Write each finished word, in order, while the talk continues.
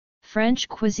French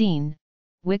cuisine,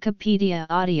 Wikipedia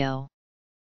audio.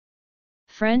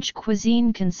 French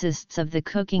cuisine consists of the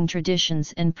cooking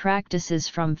traditions and practices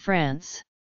from France.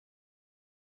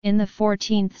 In the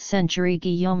 14th century,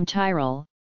 Guillaume Tyrol,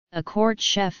 a court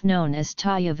chef known as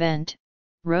Taillevent,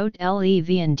 wrote Le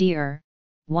Viandier,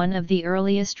 one of the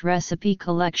earliest recipe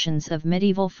collections of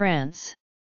medieval France.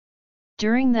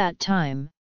 During that time,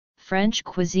 French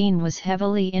cuisine was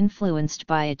heavily influenced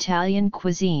by Italian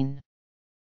cuisine.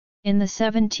 In the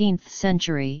 17th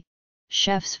century,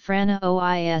 chefs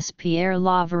François Pierre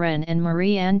Lauverin and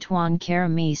Marie-Antoine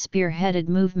Carême spearheaded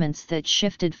movements that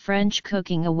shifted French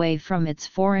cooking away from its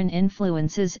foreign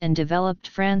influences and developed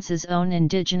France's own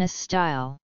indigenous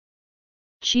style.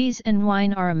 Cheese and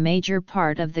wine are a major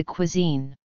part of the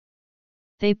cuisine.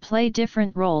 They play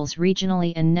different roles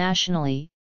regionally and nationally,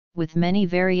 with many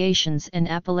variations and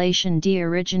appellation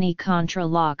d'origine contre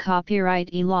la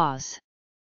copyright laws.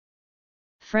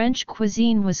 French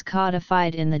cuisine was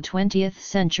codified in the 20th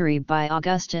century by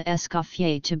Auguste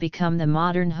Escoffier to become the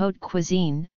modern haute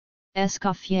cuisine.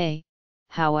 Escoffier,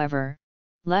 however,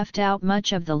 left out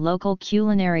much of the local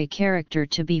culinary character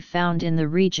to be found in the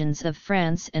regions of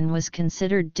France and was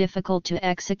considered difficult to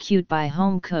execute by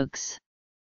home cooks.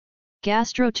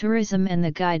 Gastrotourism and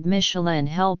the Guide Michelin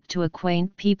helped to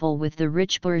acquaint people with the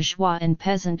rich bourgeois and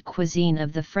peasant cuisine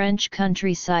of the French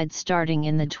countryside starting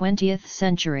in the 20th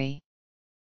century.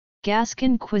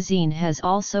 Gascon cuisine has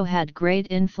also had great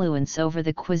influence over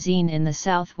the cuisine in the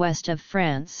southwest of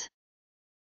France.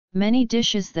 Many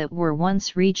dishes that were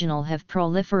once regional have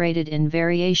proliferated in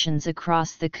variations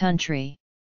across the country.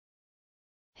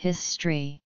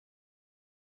 History.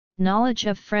 Knowledge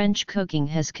of French cooking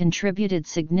has contributed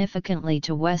significantly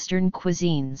to Western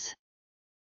cuisines.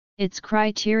 Its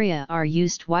criteria are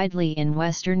used widely in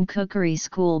Western cookery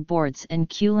school boards and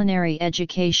culinary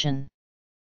education.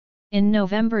 In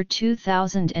November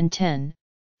 2010,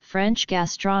 French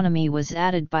gastronomy was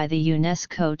added by the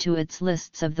UNESCO to its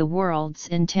lists of the world's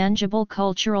intangible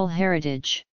cultural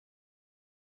heritage.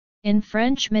 In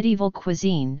French medieval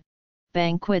cuisine,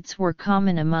 banquets were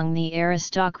common among the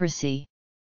aristocracy.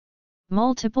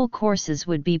 Multiple courses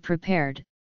would be prepared,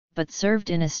 but served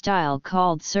in a style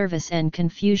called service and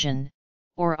confusion,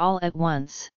 or all at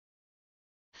once.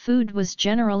 Food was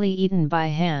generally eaten by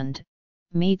hand,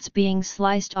 meats being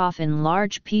sliced off in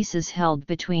large pieces held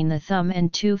between the thumb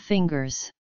and two fingers.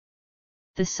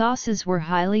 The sauces were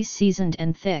highly seasoned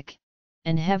and thick,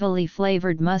 and heavily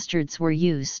flavored mustards were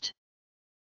used.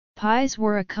 Pies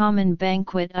were a common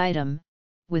banquet item,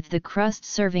 with the crust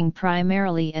serving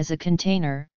primarily as a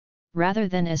container, rather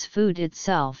than as food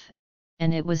itself,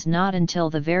 and it was not until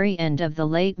the very end of the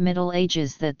late Middle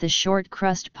Ages that the short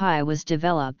crust pie was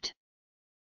developed.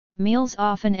 Meals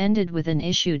often ended with an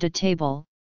issue de table,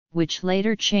 which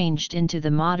later changed into the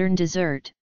modern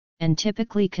dessert, and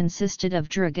typically consisted of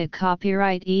druga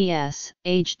copyright es,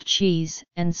 aged cheese,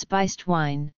 and spiced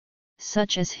wine,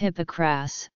 such as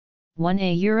Hippocras,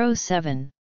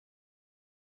 €1.07.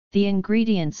 The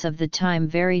ingredients of the time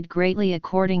varied greatly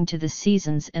according to the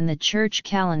seasons and the church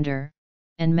calendar,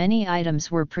 and many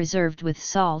items were preserved with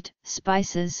salt,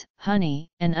 spices, honey,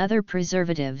 and other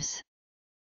preservatives.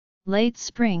 Late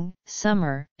spring,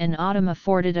 summer, and autumn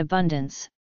afforded abundance,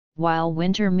 while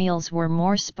winter meals were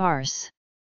more sparse.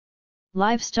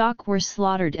 Livestock were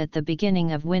slaughtered at the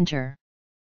beginning of winter.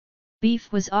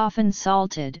 Beef was often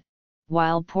salted,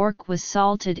 while pork was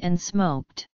salted and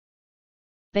smoked.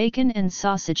 Bacon and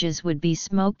sausages would be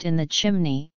smoked in the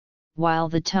chimney, while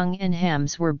the tongue and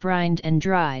hams were brined and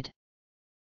dried.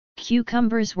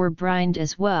 Cucumbers were brined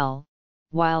as well,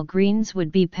 while greens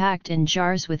would be packed in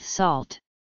jars with salt.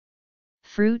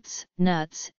 Fruits,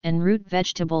 nuts, and root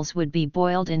vegetables would be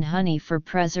boiled in honey for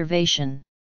preservation.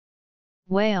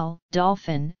 Whale,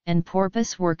 dolphin, and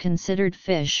porpoise were considered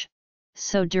fish,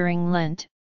 so during Lent,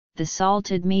 the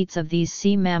salted meats of these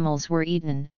sea mammals were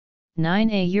eaten.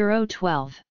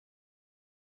 €9.12.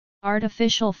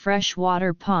 Artificial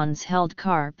freshwater ponds held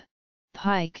carp,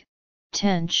 pike,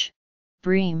 tench,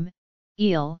 bream,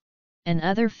 eel, and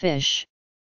other fish.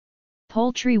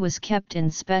 Poultry was kept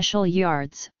in special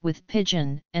yards, with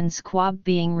pigeon and squab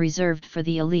being reserved for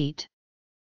the elite.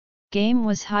 Game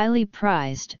was highly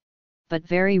prized, but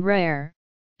very rare,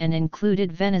 and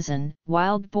included venison,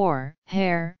 wild boar,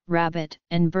 hare, rabbit,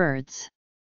 and birds.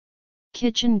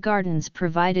 Kitchen gardens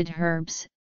provided herbs,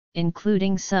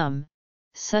 including some,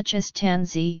 such as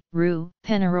tansy, rue,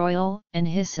 pennyroyal, and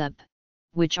hyssop,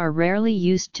 which are rarely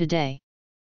used today.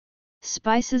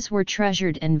 Spices were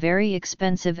treasured and very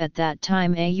expensive at that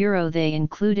time. They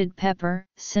included pepper,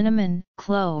 cinnamon,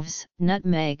 cloves,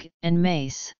 nutmeg, and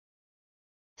mace.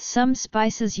 Some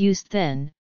spices used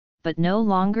then, but no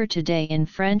longer today in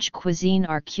French cuisine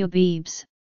are cubebs,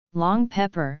 long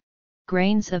pepper,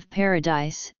 grains of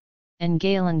paradise, and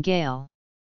galangal.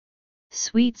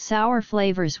 Sweet-sour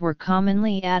flavors were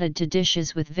commonly added to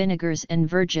dishes with vinegars and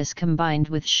verjuice combined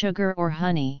with sugar or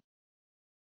honey.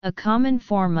 A common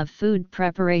form of food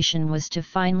preparation was to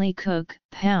finely cook,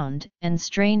 pound, and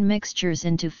strain mixtures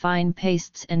into fine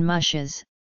pastes and mushes,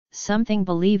 something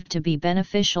believed to be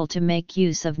beneficial to make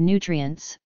use of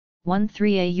nutrients.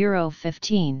 1.3 euro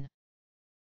 15.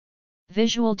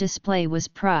 Visual display was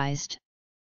prized.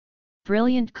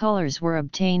 Brilliant colors were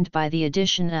obtained by the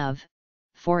addition of,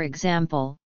 for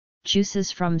example,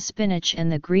 juices from spinach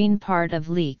and the green part of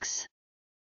leeks.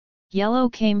 Yellow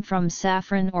came from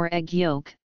saffron or egg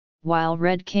yolk, while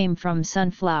red came from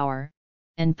sunflower,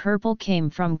 and purple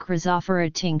came from Chrysophora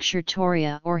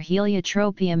tincturatoria or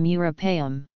Heliotropium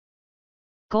europaeum.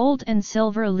 Gold and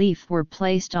silver leaf were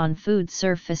placed on food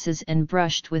surfaces and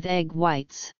brushed with egg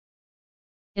whites.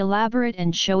 Elaborate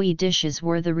and showy dishes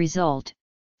were the result,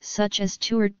 such as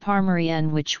tourte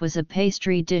parmerienne, which was a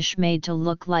pastry dish made to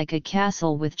look like a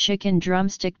castle with chicken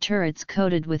drumstick turrets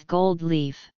coated with gold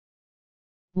leaf.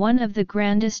 One of the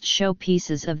grandest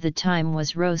showpieces of the time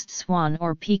was roast swan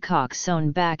or peacock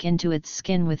sewn back into its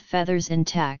skin with feathers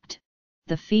intact,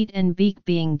 the feet and beak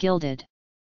being gilded.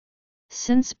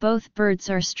 Since both birds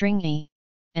are stringy,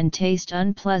 and taste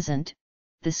unpleasant,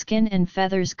 the skin and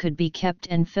feathers could be kept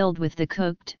and filled with the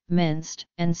cooked, minced,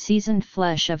 and seasoned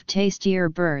flesh of tastier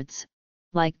birds,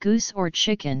 like goose or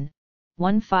chicken.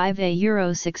 1.5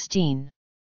 euro 16.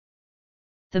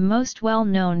 The most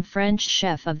well-known French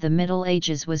chef of the Middle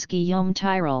Ages was Guillaume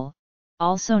Tirole,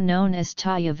 also known as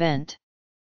Taillevent.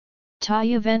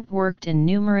 Taillevent worked in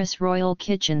numerous royal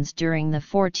kitchens during the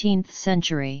 14th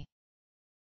century.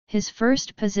 His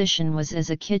first position was as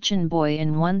a kitchen boy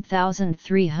in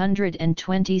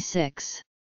 1326.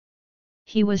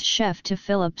 He was chef to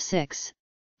Philip VI,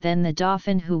 then the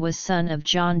Dauphin, who was son of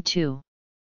John II.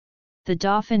 The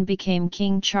Dauphin became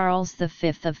King Charles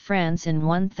V of France in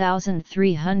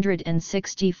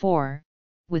 1364,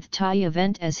 with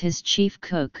Taillevent as his chief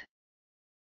cook.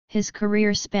 His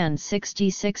career spanned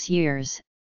 66 years,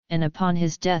 and upon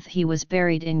his death he was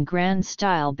buried in grand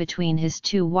style between his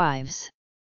two wives.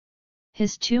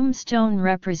 His tombstone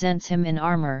represents him in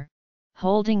armor,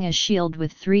 holding a shield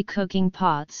with 3 cooking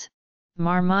pots,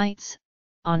 marmites,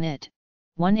 on it.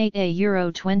 1.8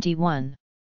 euro 21.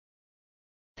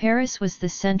 Paris was the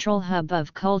central hub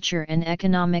of culture and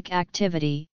economic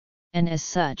activity, and as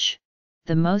such,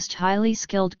 the most highly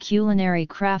skilled culinary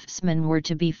craftsmen were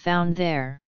to be found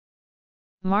there.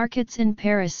 Markets in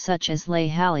Paris such as Les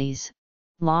Halles,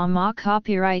 La Ma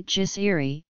Copyright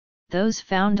Gisserie, those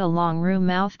found along Rue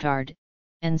Mouffetard,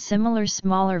 and similar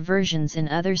smaller versions in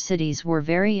other cities were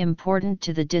very important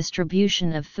to the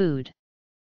distribution of food.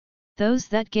 Those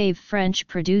that gave French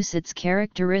produce its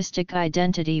characteristic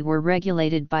identity were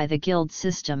regulated by the guild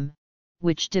system,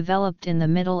 which developed in the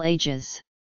Middle Ages.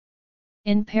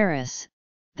 In Paris,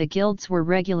 the guilds were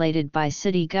regulated by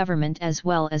city government as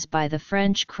well as by the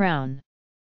French crown.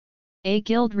 A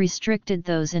guild restricted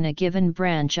those in a given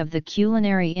branch of the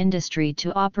culinary industry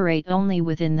to operate only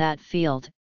within that field.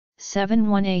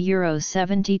 7.1 euro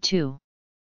 72.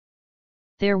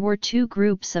 There were 2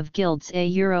 groups of guilds.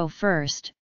 Euro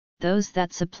first, those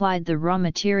that supplied the raw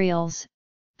materials,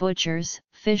 butchers,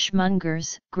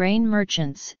 fishmongers, grain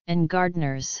merchants, and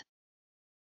gardeners.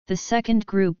 The second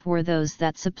group were those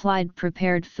that supplied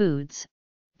prepared foods,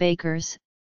 bakers,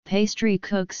 pastry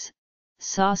cooks,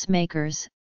 sauce makers,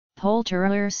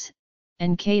 poulterers,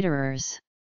 and caterers.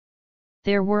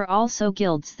 There were also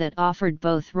guilds that offered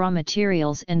both raw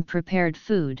materials and prepared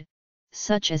food,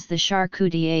 such as the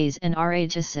charcutiers and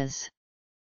artisanses.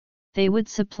 They would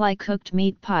supply cooked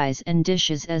meat pies and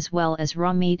dishes as well as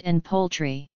raw meat and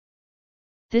poultry.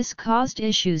 This caused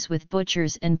issues with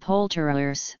butchers and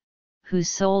poulterers, who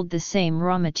sold the same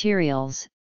raw materials.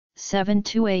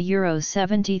 7.2 euro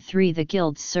 73. The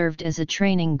guilds served as a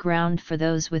training ground for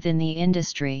those within the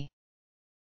industry.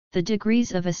 The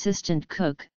degrees of assistant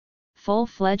cook,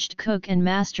 full-fledged cook and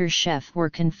master chef were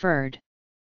conferred.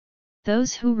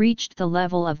 Those who reached the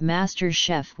level of master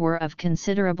chef were of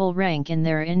considerable rank in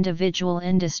their individual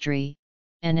industry,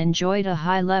 and enjoyed a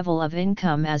high level of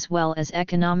income as well as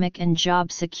economic and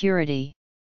job security.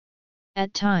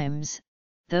 At times,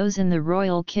 those in the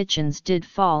royal kitchens did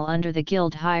fall under the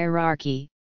guild hierarchy,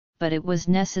 but it was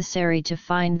necessary to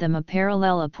find them a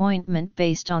parallel appointment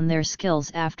based on their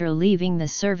skills after leaving the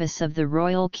service of the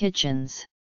royal kitchens.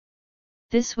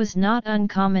 This was not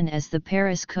uncommon as the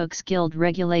Paris Cooks Guild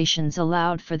regulations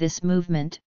allowed for this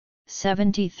movement.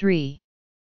 73.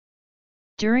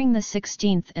 During the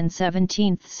 16th and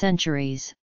 17th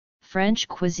centuries, French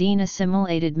cuisine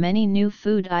assimilated many new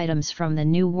food items from the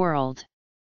New World.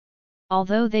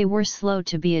 Although they were slow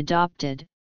to be adopted,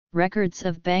 records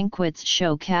of banquets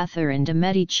show Catherine de'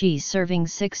 Medici serving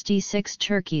 66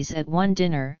 turkeys at one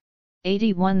dinner.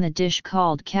 81 The dish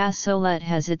called cassolette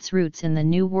has its roots in the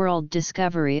New World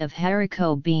discovery of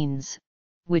haricot beans,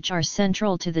 which are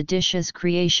central to the dish's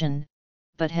creation,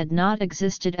 but had not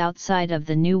existed outside of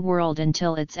the New World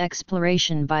until its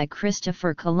exploration by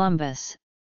Christopher Columbus.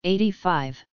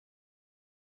 85.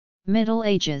 Middle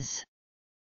Ages.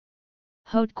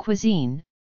 Haute cuisine.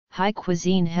 High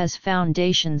cuisine has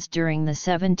foundations during the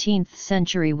 17th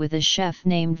century with a chef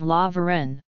named La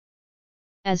Varenne.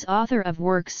 As author of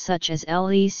works such as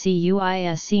Le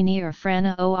Cuisine or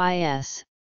Frana Ois,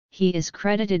 he is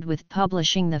credited with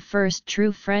publishing the first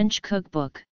true French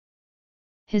cookbook.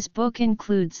 His book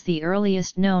includes the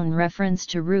earliest known reference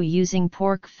to roux using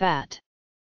pork fat.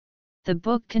 The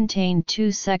book contained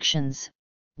 2 sections,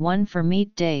 one for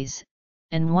meat days,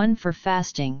 and one for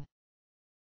fasting.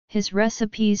 His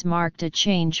recipes marked a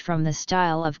change from the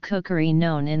style of cookery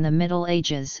known in the Middle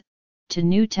Ages, to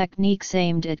new techniques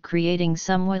aimed at creating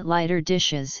somewhat lighter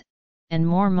dishes, and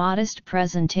more modest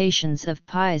presentations of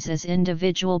pies as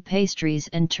individual pastries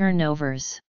and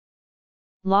turnovers.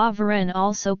 La Varenne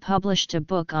also published a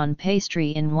book on pastry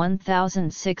in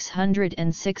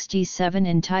 1667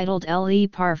 entitled Le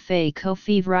Parfait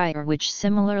Confivrier, which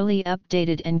similarly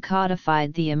updated and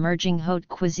codified the emerging haute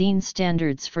cuisine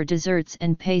standards for desserts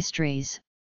and pastries.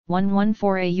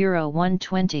 114 Euro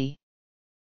 120.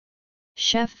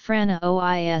 Chef Frana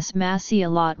Ois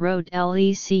Massielot wrote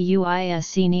Le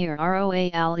Cuisine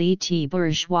Roalet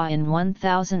Bourgeois in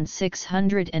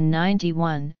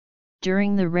 1691,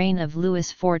 during the reign of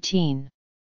Louis XIV.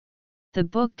 The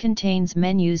book contains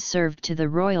menus served to the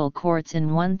royal courts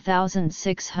in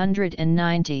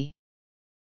 1690.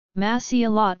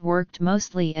 Massielot worked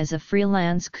mostly as a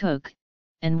freelance cook,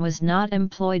 and was not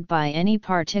employed by any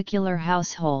particular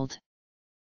household.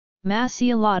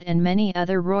 Massielot and many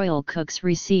other royal cooks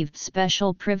received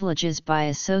special privileges by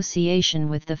association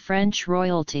with the French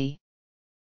royalty.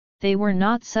 They were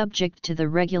not subject to the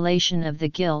regulation of the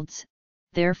guilds,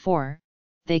 therefore,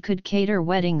 they could cater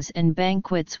weddings and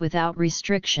banquets without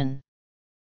restriction.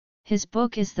 His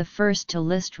book is the first to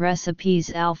list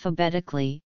recipes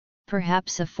alphabetically,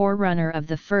 perhaps a forerunner of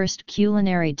the first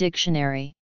culinary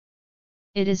dictionary.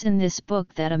 It is in this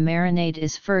book that a marinade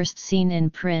is first seen in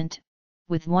print,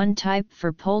 with one type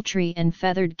for poultry and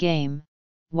feathered game,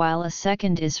 while a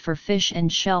second is for fish and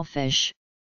shellfish.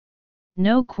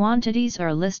 No quantities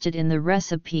are listed in the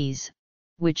recipes,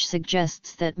 which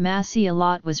suggests that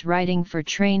Massielot was writing for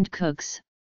trained cooks.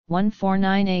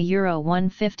 149 Euro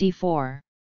 154.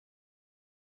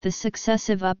 The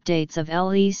successive updates of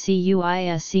Le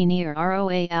Cuisine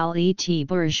Roalet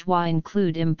Bourgeois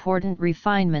include important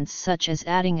refinements such as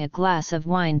adding a glass of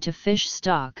wine to fish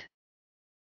stock.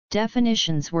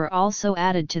 Definitions were also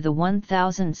added to the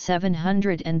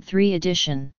 1703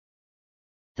 edition.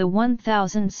 The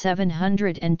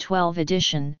 1712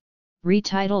 edition,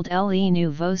 retitled Le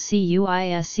Nouveau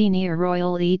Cuisine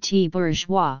Royal et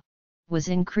Bourgeois, was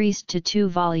increased to 2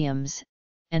 volumes,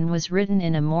 and was written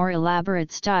in a more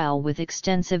elaborate style with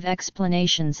extensive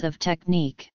explanations of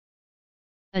technique.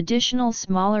 Additional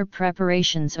smaller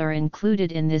preparations are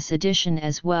included in this edition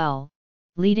as well,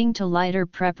 leading to lighter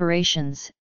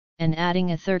preparations, and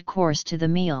adding a third course to the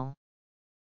meal.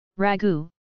 Ragout,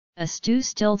 a stew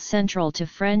still central to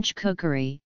French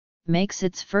cookery, makes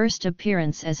its first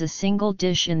appearance as a single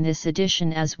dish in this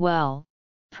edition as well.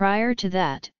 Prior to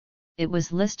that, it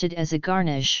was listed as a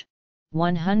garnish.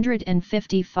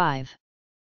 155.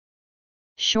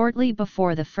 Shortly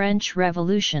before the French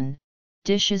Revolution,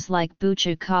 dishes like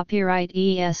bouche copyright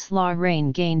es la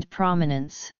reine gained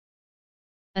prominence.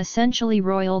 Essentially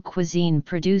royal cuisine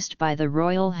produced by the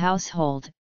royal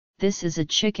household, this is a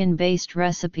chicken-based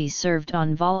recipe served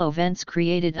on vol au vents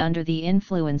created under the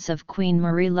influence of Queen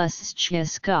Marie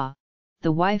Leschetska,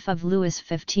 the wife of Louis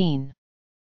XV.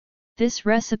 This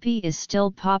recipe is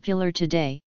still popular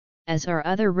today, as are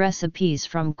other recipes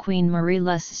from Queen Marie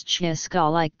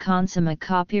Leschetska like consommé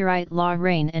copyright La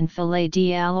Reine and filet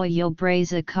d'agneau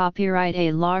braisé copyright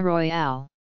A La Royale.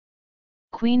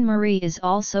 Queen Marie is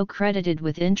also credited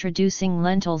with introducing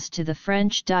lentils to the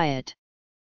French diet.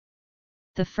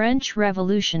 The French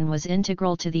Revolution was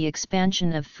integral to the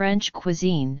expansion of French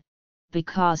cuisine,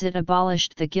 because it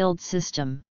abolished the guild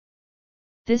system.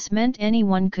 This meant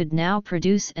anyone could now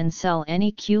produce and sell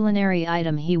any culinary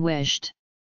item he wished.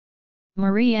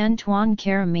 Marie-Antoine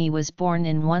Carémy was born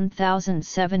in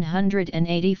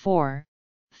 1784,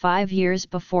 5 years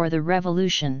before the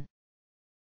Revolution.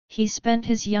 He spent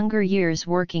his younger years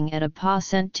working at a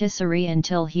pastisserie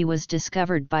until he was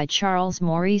discovered by Charles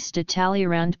Maurice de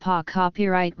Talleyrand pa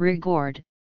copyright Rigaud,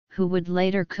 who would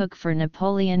later cook for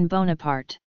Napoleon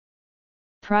Bonaparte.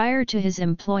 Prior to his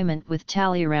employment with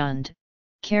Talleyrand,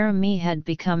 Carême had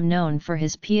become known for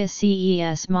his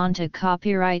pièces monta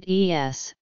copyright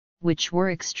es, which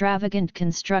were extravagant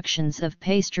constructions of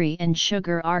pastry and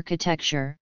sugar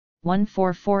architecture,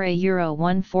 144 euro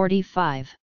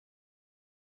 145.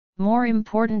 More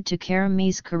important to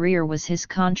Carême's career was his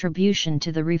contribution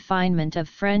to the refinement of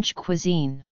French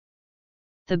cuisine.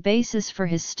 The basis for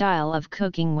his style of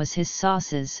cooking was his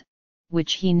sauces,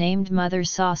 which he named mother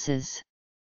sauces.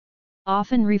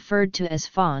 Often referred to as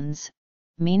fonds,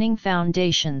 meaning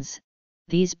foundations,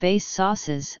 these base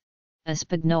sauces,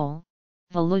 espagnole,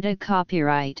 velouté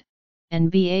copyright, and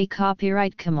ba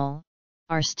copyright camel,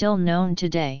 are still known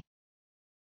today.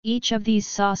 Each of these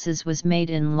sauces was made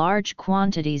in large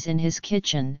quantities in his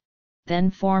kitchen,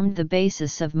 then formed the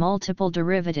basis of multiple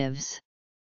derivatives.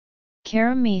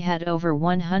 Carême had over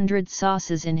 100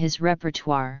 sauces in his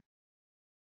repertoire.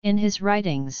 In his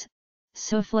writings,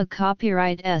 soufflé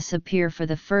copyrights appear for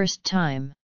the first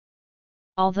time.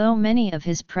 Although many of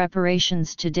his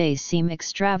preparations today seem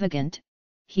extravagant,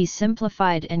 he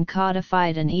simplified and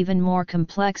codified an even more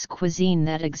complex cuisine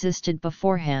that existed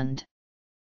beforehand.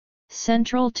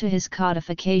 Central to his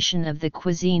codification of the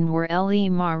cuisine were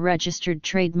LEMA registered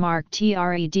trademark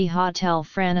Tred Hotel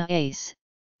Franaise,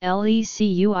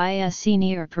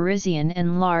 LECUISENIR Parisien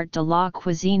and l'art de la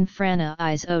cuisine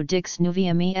franaise au dix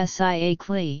neuvième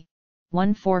siècle,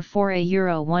 144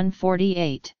 euro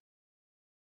 148.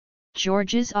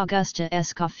 Georges Auguste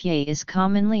Escoffier is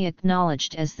commonly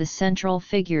acknowledged as the central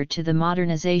figure to the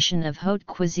modernization of haute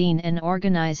cuisine and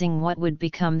organizing what would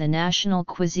become the national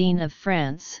cuisine of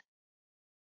France.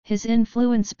 His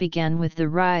influence began with the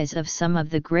rise of some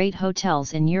of the great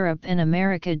hotels in Europe and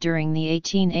America during the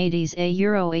 1880s and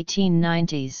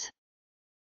 1890s.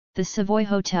 The Savoy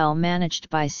Hotel,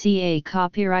 managed by ca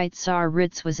copyright Tsar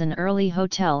Ritz, was an early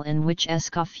hotel in which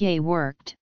Escoffier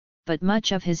worked, but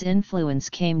much of his influence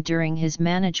came during his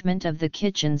management of the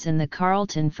kitchens in the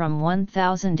Carlton from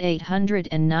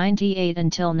 1898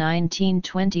 until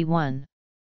 1921.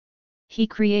 He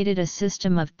created a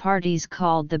system of parties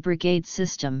called the Brigade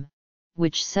System,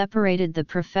 which separated the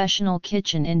professional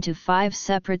kitchen into 5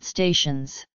 separate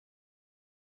stations.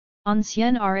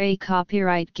 Ancien Ra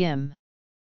copyright Gim.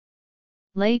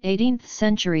 Late 18th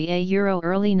century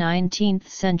early 19th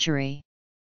century.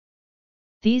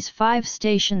 These 5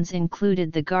 stations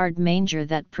included the garde manger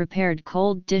that prepared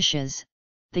cold dishes,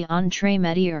 the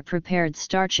entremetier prepared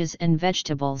starches and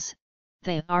vegetables,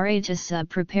 the arratissa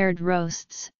prepared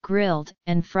roasts, grilled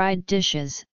and fried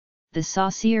dishes, the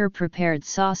saucier prepared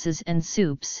sauces and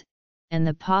soups, and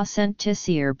the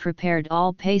pastisserie prepared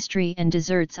all pastry and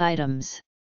desserts items.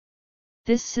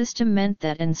 This system meant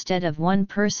that instead of one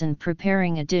person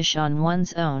preparing a dish on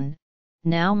one's own,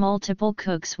 now multiple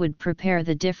cooks would prepare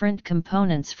the different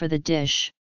components for the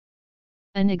dish.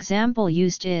 An example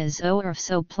used is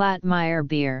Oerfso plat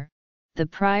Meyerbeer. The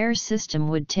prior system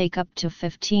would take up to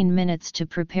 15 minutes to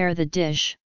prepare the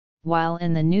dish, while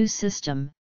in the new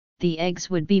system, the eggs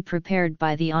would be prepared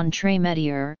by the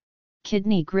entremetier,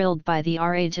 kidney grilled by the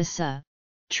arratissa,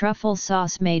 truffle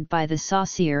sauce made by the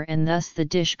saucier, and thus the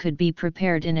dish could be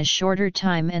prepared in a shorter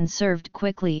time and served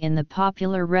quickly in the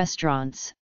popular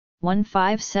restaurants.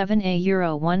 157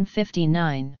 euro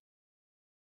 159.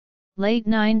 Late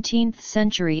 19th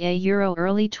century euro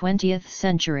early 20th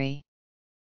century.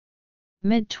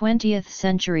 Mid-20th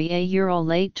century euro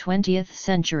late 20th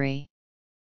century.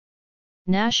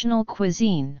 National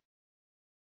cuisine.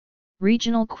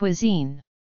 Regional cuisine.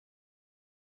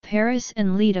 Paris and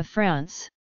Île-de-France.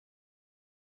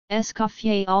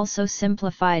 Escoffier also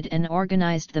simplified and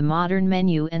organized the modern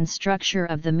menu and structure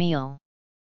of the meal.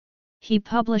 He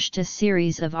published a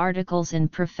series of articles in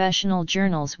professional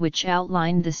journals which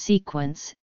outlined the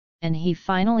sequence, and he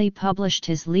finally published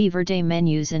his Livre des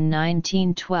menus in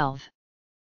 1912.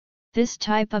 This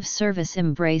type of service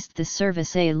embraced the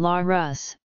service à la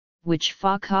Russe, which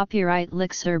fa copyright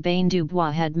Lix Urbain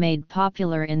Dubois had made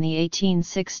popular in the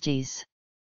 1860s.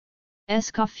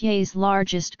 Escoffier's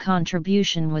largest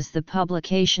contribution was the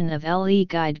publication of Le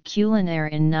Guide culinaire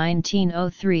in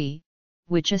 1903,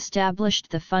 which established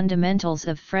the fundamentals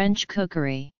of French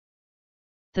cookery.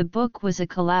 The book was a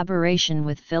collaboration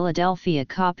with Philadelphia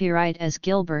copyright as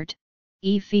Gilbert,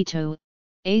 E. Fito,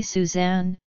 A.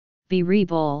 Suzanne, B.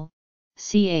 Reboul,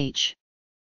 Ch.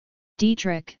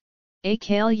 Dietrich, A.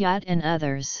 Caillat and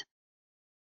others.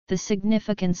 The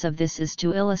significance of this is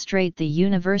to illustrate the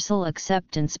universal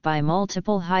acceptance by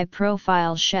multiple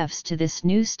high-profile chefs to this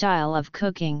new style of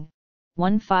cooking.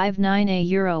 159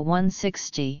 Euro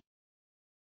 160.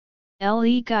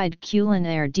 Le Guide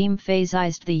culinaire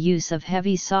d'emphasized the use of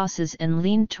heavy sauces and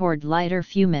leaned toward lighter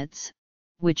fumets,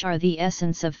 which are the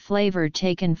essence of flavor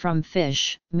taken from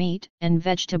fish, meat, and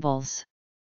vegetables.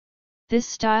 This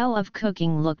style of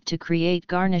cooking looked to create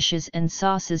garnishes and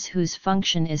sauces whose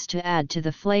function is to add to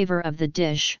the flavor of the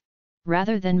dish,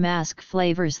 rather than mask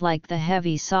flavors like the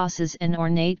heavy sauces and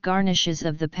ornate garnishes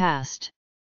of the past.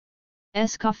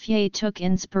 Escoffier took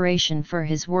inspiration for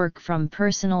his work from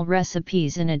personal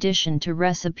recipes in addition to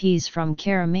recipes from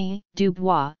Caramie,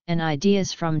 Dubois, and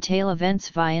ideas from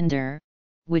Taillevents-Viander,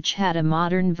 which had a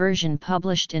modern version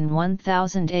published in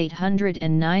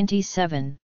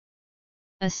 1897.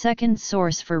 A second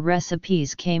source for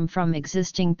recipes came from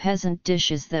existing peasant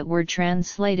dishes that were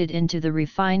translated into the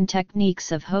refined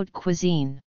techniques of haute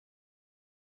cuisine.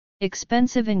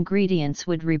 Expensive ingredients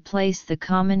would replace the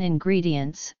common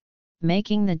ingredients,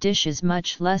 making the dishes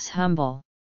much less humble.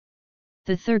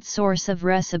 The third source of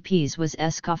recipes was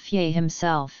Escoffier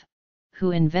himself, who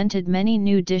invented many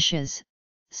new dishes,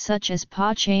 such as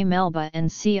poché melba and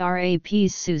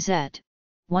crapes Suzette.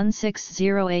 160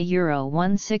 Euro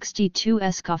 162.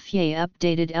 Escoffier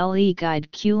updated Le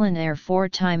Guide culinaire 4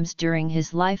 times during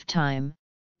his lifetime,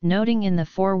 noting in the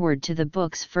foreword to the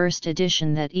book's first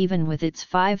edition that even with its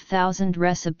 5,000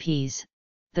 recipes,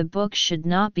 the book should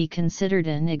not be considered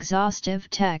an exhaustive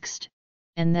text,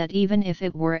 and that even if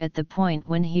it were at the point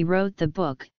when he wrote the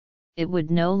book, it would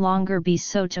no longer be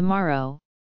so tomorrow,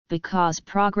 because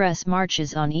progress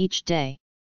marches on each day.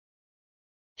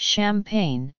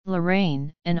 Champagne,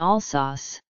 Lorraine, and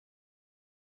Alsace.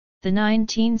 The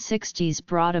 1960s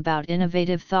brought about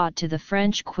innovative thought to the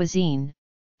French cuisine,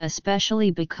 especially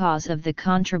because of the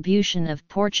contribution of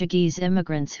Portuguese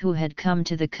immigrants who had come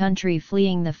to the country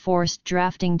fleeing the forced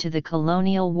drafting to the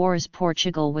colonial wars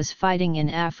Portugal was fighting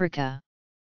in Africa.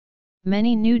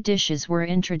 Many new dishes were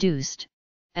introduced,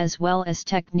 as well as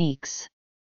techniques.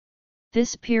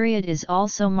 This period is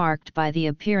also marked by the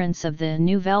appearance of the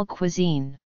Nouvelle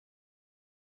Cuisine.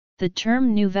 The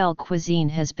term Nouvelle Cuisine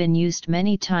has been used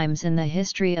many times in the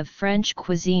history of French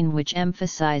cuisine, which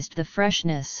emphasized the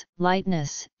freshness,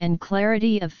 lightness, and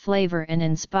clarity of flavor and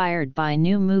inspired by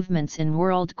new movements in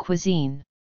world cuisine.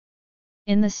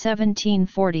 In the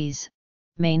 1740s,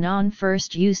 Manon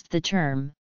first used the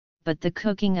term, but the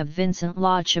cooking of Vincent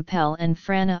La Chapelle and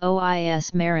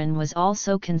Francois Marin was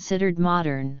also considered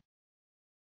modern.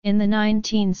 In the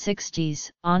 1960s,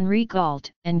 Henri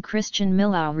Gault and Christian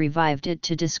Millau revived it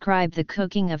to describe the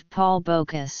cooking of Paul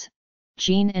Bocuse,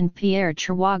 Jean and Pierre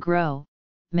Troisgros,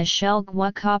 Michel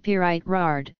Guo copyright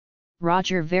Rard,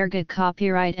 Roger Verga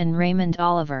copyright and Raymond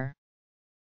Oliver.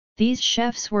 These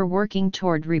chefs were working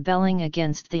toward rebelling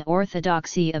against the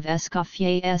orthodoxy of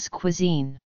Escoffier's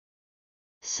cuisine.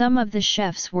 Some of the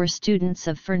chefs were students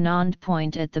of Fernand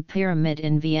Point at the Pyramid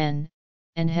in Vienne,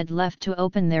 and had left to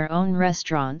open their own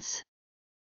restaurants.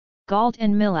 Gault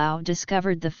and Millau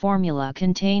discovered the formula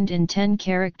contained in 10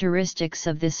 characteristics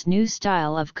of this new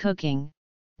style of cooking.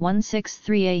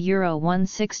 163 Euro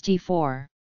 164.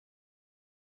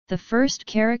 The first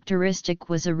characteristic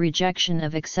was a rejection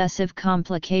of excessive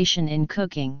complication in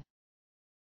cooking.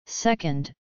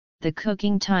 Second, the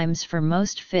cooking times for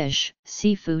most fish,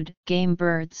 seafood, game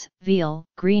birds, veal,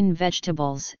 green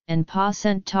vegetables, and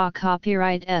placenta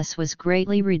copyright S was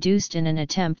greatly reduced in an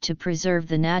attempt to preserve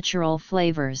the natural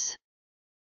flavors.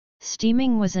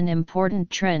 Steaming was an important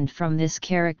trend from this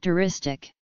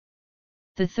characteristic.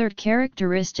 The third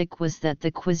characteristic was that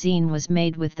the cuisine was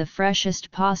made with the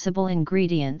freshest possible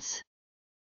ingredients.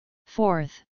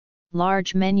 Fourth,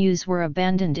 large menus were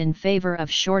abandoned in favor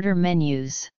of shorter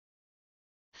menus.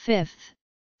 Fifth,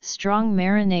 strong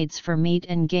marinades for meat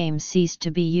and game ceased to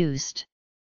be used.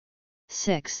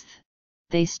 Sixth,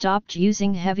 they stopped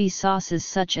using heavy sauces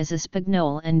such as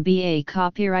espagnole and ba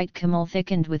copyright camel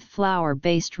thickened with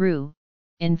flour-based roux,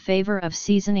 in favor of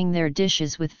seasoning their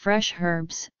dishes with fresh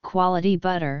herbs, quality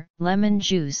butter, lemon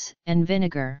juice, and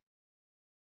vinegar.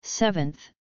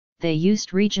 Seventh, they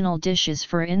used regional dishes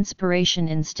for inspiration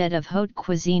instead of haute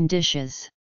cuisine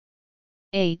dishes.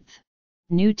 Eighth,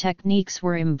 new techniques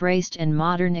were embraced and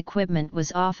modern equipment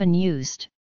was often used.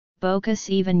 Bocuse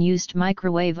even used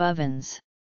microwave ovens.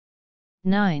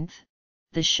 Ninth,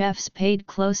 the chefs paid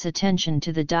close attention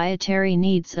to the dietary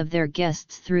needs of their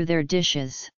guests through their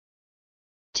dishes.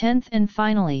 10th and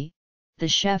finally, the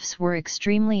chefs were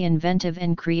extremely inventive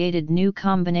and created new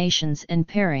combinations and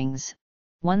pairings.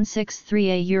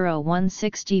 163 Euro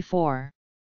 164.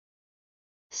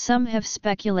 Some have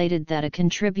speculated that a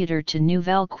contributor to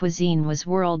Nouvelle Cuisine was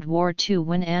World War II,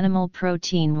 when animal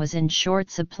protein was in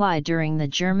short supply during the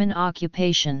German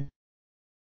occupation.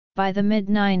 By the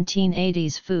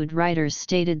mid-1980s, food writers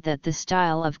stated that the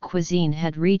style of cuisine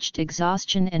had reached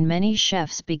exhaustion and many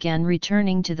chefs began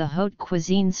returning to the haute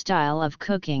cuisine style of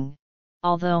cooking,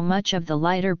 although much of the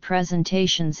lighter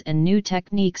presentations and new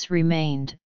techniques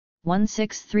remained.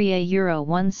 163 Euro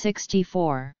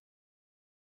 164.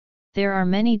 There are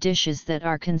many dishes that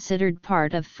are considered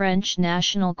part of French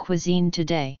national cuisine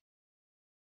today.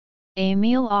 A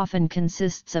meal often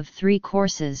consists of 3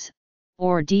 courses,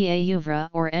 or d'oeuvre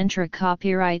or entrée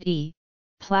copyright e,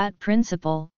 plat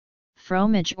principal,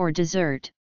 fromage or dessert,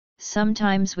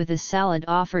 sometimes with a salad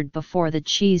offered before the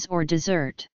cheese or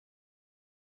dessert.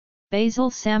 Basil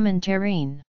salmon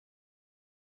terrine.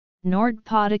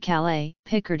 Nord-Pas-de-Calais,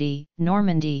 Picardy,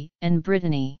 Normandy, and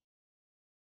Brittany.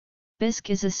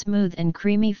 Bisque is a smooth and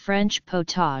creamy French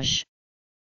potage.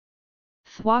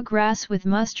 Foie gras with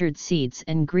mustard seeds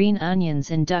and green onions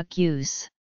and duck use.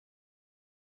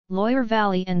 Loire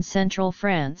Valley and Central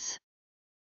France.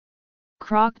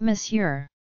 Croque monsieur.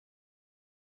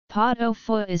 Pot au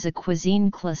feu is a cuisine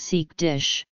classique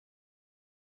dish.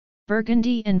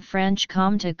 Burgundy and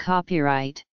Franche-Comté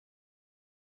copyright.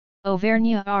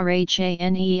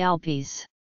 Auvergne-Rhône Alpes.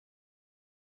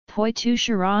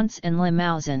 Poitou-Charentes and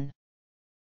Limousin.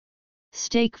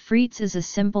 Steak frites is a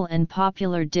simple and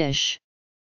popular dish.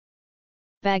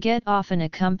 Baguette often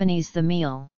accompanies the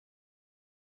meal.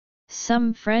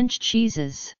 Some French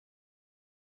cheeses.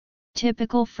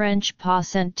 Typical French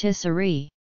pastisserie.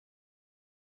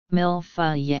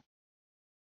 Millefeuille.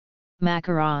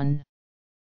 Macaron.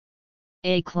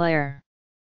 Éclair.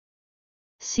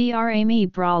 Crème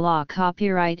Brûlée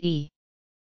copyright e.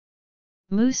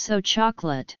 Mousse au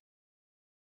chocolat.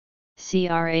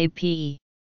 Crap.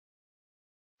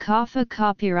 Kaffa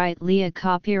copyright Lea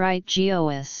copyright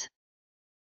GOS.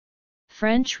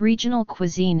 French regional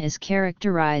cuisine is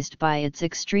characterized by its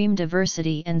extreme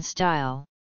diversity and style.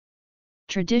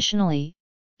 Traditionally,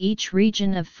 each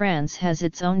region of France has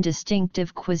its own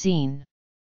distinctive cuisine.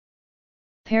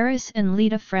 Paris and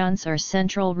L'Île-de-France are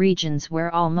central regions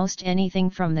where almost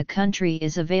anything from the country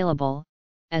is available,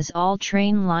 as all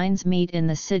train lines meet in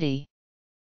the city.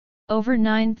 Over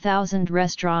 9,000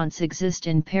 restaurants exist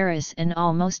in Paris and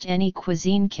almost any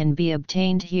cuisine can be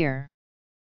obtained here.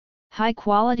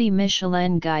 High-quality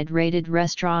Michelin Guide-rated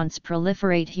restaurants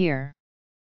proliferate here.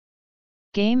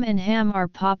 Game and ham are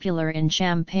popular in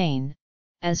Champagne,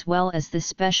 as well as the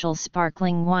special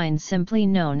sparkling wine simply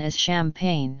known as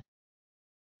champagne.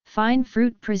 Fine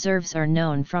fruit preserves are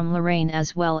known from Lorraine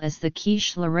as well as the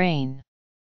quiche Lorraine.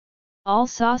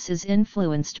 Alsace is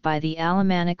influenced by the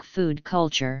Alemannic food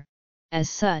culture. As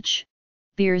such,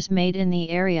 beers made in the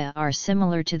area are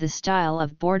similar to the style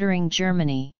of bordering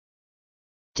Germany.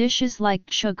 Dishes like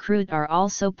choucroute are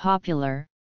also popular.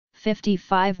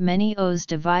 55 Many eaux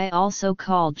de vie, also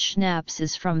called schnapps,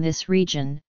 is from this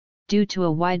region, due to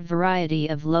a wide variety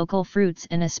of local fruits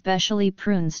and especially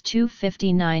prunes.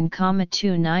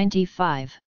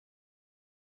 259,295.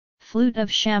 Flute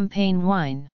of champagne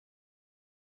wine.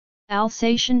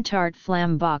 Alsatian tart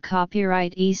flambeau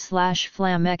copyright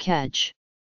E/Flammekege.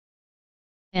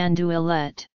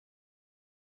 Andouillette.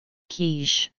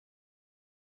 Quiche.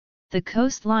 The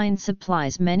coastline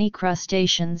supplies many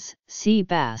crustaceans, sea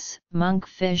bass,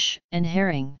 monkfish, and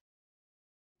herring.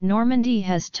 Normandy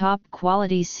has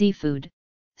top-quality seafood,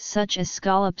 such as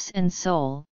scallops and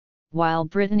sole, while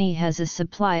Brittany has a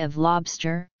supply of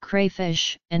lobster,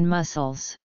 crayfish, and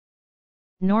mussels.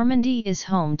 Normandy is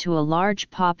home to a large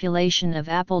population of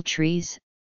apple trees.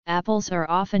 Apples are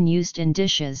often used in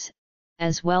dishes,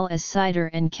 as well as cider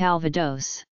and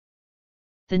calvados.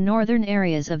 The northern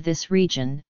areas of this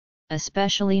region,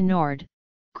 especially Nord,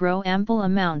 grow ample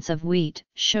amounts of wheat,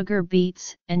 sugar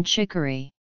beets, and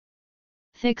chicory.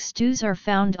 Thick stews are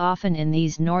found often in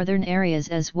these northern areas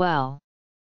as well.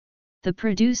 The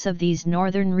produce of these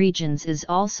northern regions is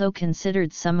also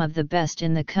considered some of the best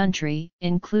in the country,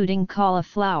 including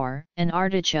cauliflower and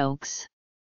artichokes.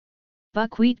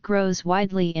 Buckwheat grows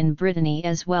widely in Brittany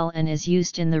as well and is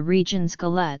used in the region's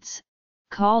galettes,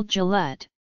 called galette,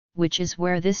 which is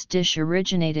where this dish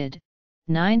originated.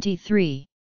 93.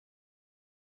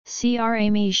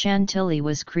 Crème Chantilly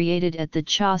was created at the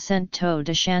Château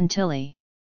de Chantilly.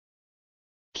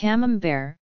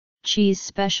 Camembert, cheese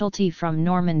specialty from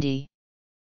Normandy.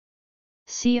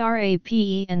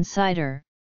 Crêpe and cider,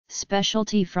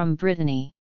 specialty from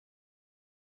Brittany.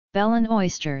 Bellon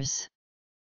oysters.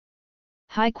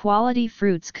 High-quality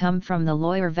fruits come from the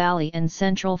Loire Valley and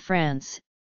central France,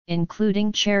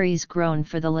 including cherries grown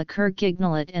for the liqueur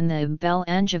Guignolette and the Belle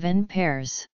Angevin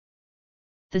pears.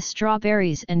 The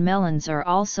strawberries and melons are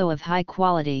also of high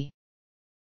quality.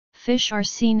 Fish are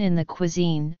seen in the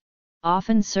cuisine,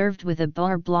 often served with a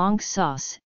beurre blanc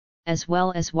sauce, as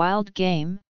well as wild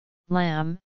game,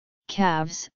 lamb,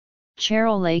 calves,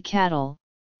 Charolais cattle,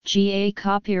 GA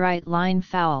copyright line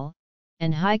fowl,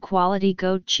 and high-quality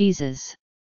goat cheeses.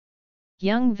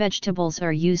 Young vegetables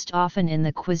are used often in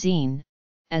the cuisine,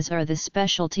 as are the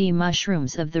specialty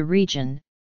mushrooms of the region,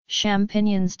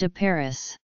 champignons de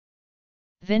Paris.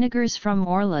 Vinegars from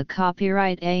Orla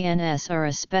copyright ANS are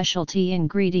a specialty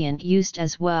ingredient used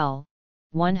as well.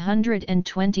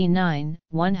 129,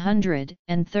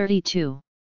 132.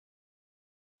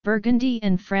 Burgundy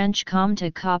and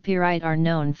Franche-Comté copyright are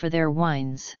known for their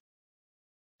wines.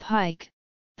 Pike,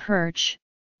 perch,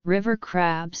 river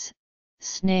crabs,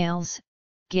 snails,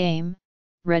 game,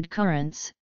 red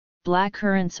currants, black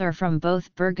currants are from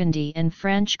both Burgundy and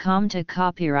Franche-Comté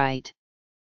copyright.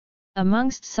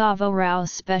 Amongst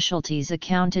Savouraux's specialties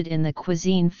accounted in the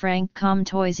cuisine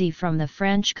franc-comtoise from the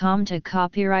Franche-Comté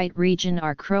copyright region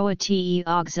are croatie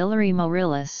auxiliary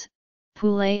morillas,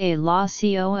 poulet à la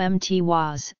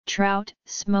comtoise, trout,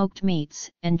 smoked meats,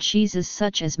 and cheeses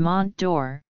such as Mont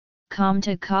d'Or,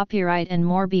 Comté copyright and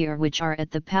Morbier, which are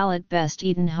at the palate best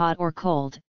eaten hot or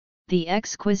cold, the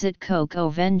exquisite coq au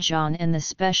vin jaune and the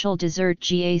special dessert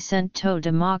Ga Cento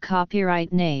de Ma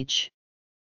copyright Nage.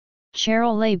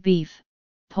 Charolais beef,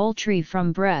 poultry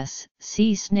from Bresse,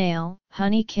 sea snail,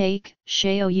 honey cake,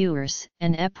 chaours,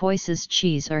 and Epoisses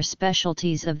cheese are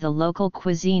specialties of the local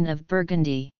cuisine of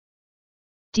Burgundy.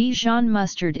 Dijon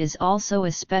mustard is also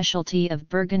a specialty of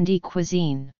Burgundy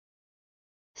cuisine.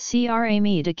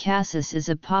 Crème de cassis is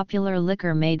a popular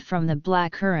liquor made from the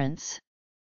black currants.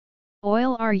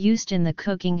 Oil are used in the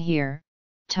cooking here.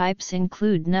 Types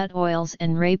include nut oils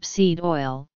and rapeseed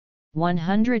oil.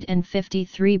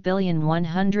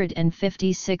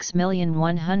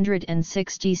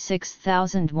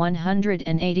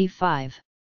 153,156,166,185.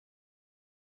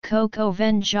 Coq au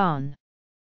vin jaune.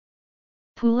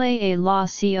 Poulet à la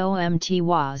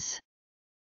comtoise.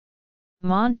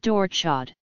 Mont d'Or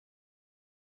chaude.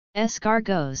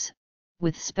 Escargots,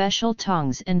 with special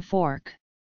tongs and fork.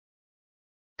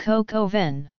 Coq au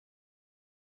vin.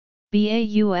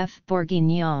 Bauf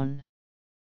bourguignon.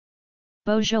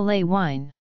 Beaujolais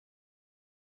wine.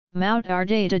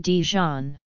 Moutarde de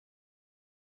Dijon.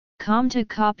 Comté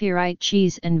copyright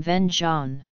cheese and vin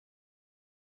jaune.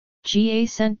 Ga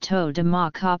Cento de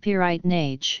Ma copyright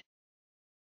Nage.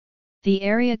 The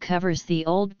area covers the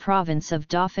old province of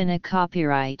Dauphine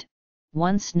copyright,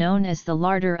 once known as the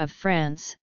larder of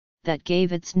France, that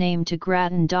gave its name to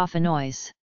Gratin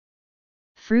Dauphinois.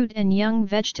 Fruit and young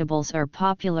vegetables are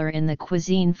popular in the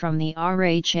cuisine from the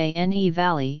Rhane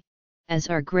Valley, as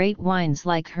are great wines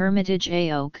like Hermitage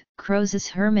Aoc, Crozes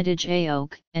Hermitage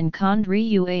Aoc, and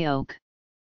Condrieu Aoc.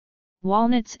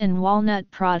 Walnuts and walnut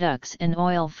products and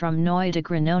oil from Noix de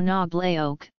Grenoble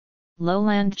Aoc,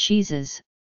 lowland cheeses,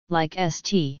 like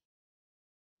St.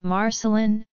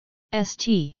 Marcelin,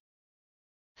 St.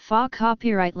 Fa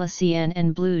copyright Lycienne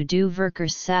and Bleu du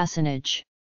Vercors Sassenage.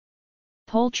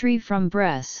 Poultry from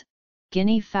Bresse,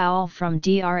 guinea fowl from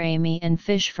Drame and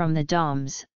fish from the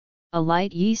Doms, a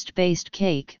light yeast-based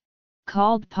cake,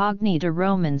 called Pogny de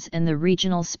Romans, and the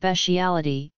regional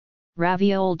speciality,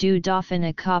 Raviole du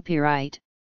Dauphiné copyright,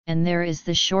 and there is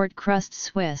the short crust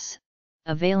Swiss,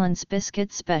 a Valence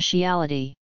biscuit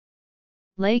speciality.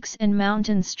 Lakes and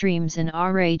mountain streams in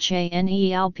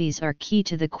Rhane Alpes are key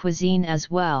to the cuisine as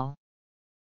well.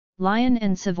 Lyon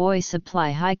and Savoy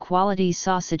supply high-quality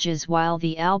sausages while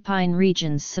the Alpine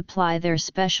regions supply their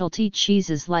specialty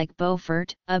cheeses like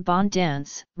Beaufort,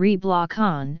 Abondance,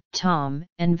 Reblochon, Tom,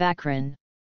 and Vacron.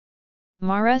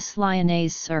 Mares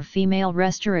Lyonnaises are female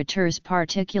restaurateurs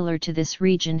particular to this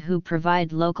region who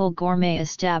provide local gourmet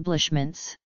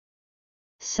establishments.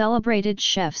 Celebrated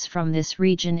chefs from this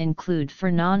region include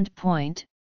Fernand Point,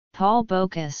 Paul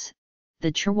Bocuse,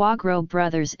 the Trewagro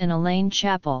brothers and Elaine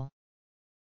Chappell.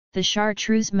 The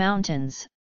Chartreuse Mountains,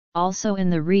 also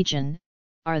in the region,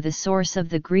 are the source of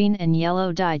the green and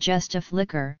yellow digestif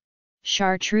liquor,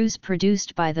 Chartreuse,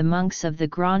 produced by the monks of the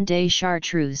Grande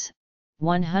Chartreuse,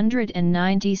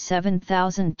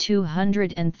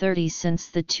 197,230 since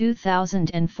the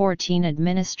 2014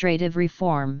 administrative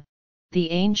reform.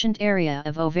 The ancient area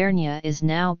of Auvergne is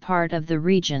now part of the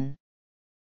region.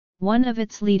 One of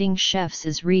its leading chefs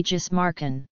is Regis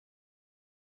Marcan.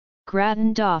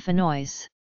 Gratin Dauphinois.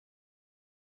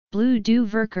 Bleu du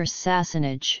Vercors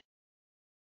Sassenage.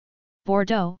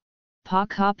 Bordeaux, Pa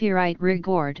copyright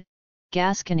Rigaud,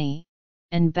 Gascony,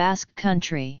 and Basque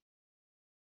Country.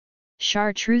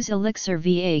 Chartreuse Elixir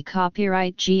VA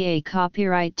copyright GA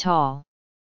copyright Tal.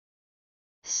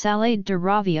 Salade de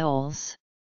ravioles.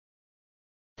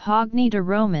 Pogny de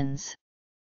romans.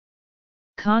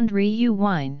 Condrieu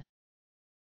wine.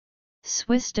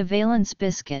 Swiss de Valence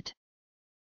biscuit.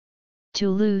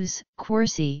 Toulouse,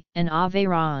 Quercy, and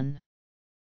Aveyron.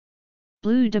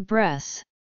 Bleu de Bresse.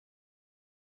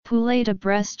 Poulet de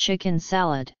Bresse chicken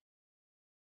salad.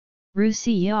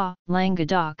 Roussillon,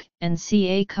 Languedoc, and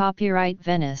CA copyright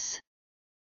Venice.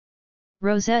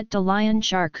 Rosette de Lyon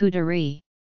charcuterie.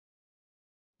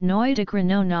 Noix de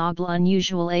Grenoble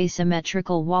unusual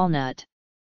asymmetrical walnut.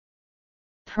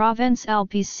 Provence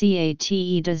Alpes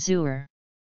Cate d'Azur.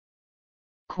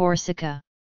 Corsica.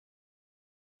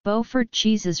 Beaufort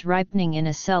cheeses ripening in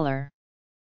a cellar.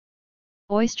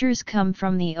 Oysters come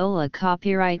from the Ola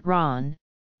copyright Ron,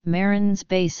 Marin's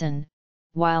Basin,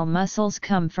 while mussels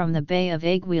come from the Bay of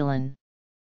Aiguillon.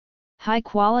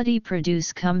 High-quality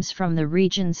produce comes from the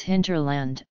region's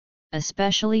hinterland,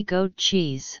 especially goat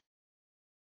cheese.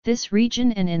 This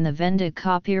region and in the Venda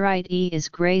copyright E is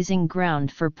grazing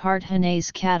ground for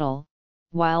Parthenais cattle,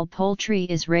 while poultry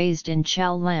is raised in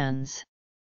chal lands.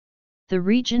 The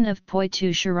region of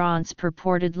Poitou-Charentes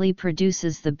purportedly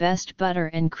produces the best butter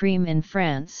and cream in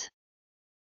France.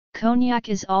 Cognac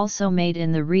is also made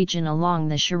in the region along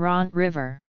the Charente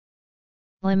River.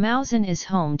 Limousin is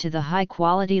home to the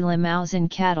high-quality Limousin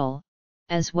cattle,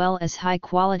 as well as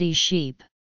high-quality sheep.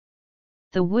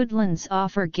 The woodlands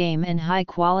offer game and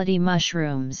high-quality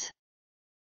mushrooms.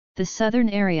 The southern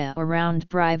area around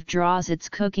Brive draws its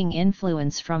cooking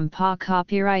influence from Pa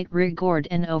copyright Rigourde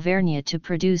and Auvergne to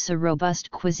produce a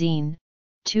robust cuisine.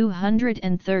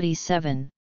 237.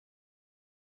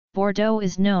 Bordeaux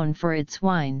is known for its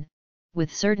wine,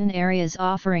 with certain areas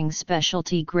offering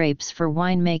specialty grapes for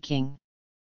winemaking.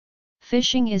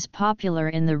 Fishing is popular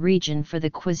in the region for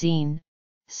the cuisine,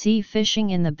 sea fishing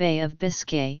in the Bay of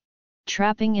Biscay,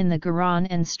 trapping in the Garonne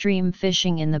and stream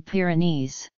fishing in the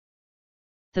Pyrenees.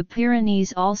 The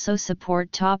Pyrenees also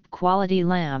support top-quality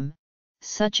lamb,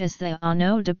 such as the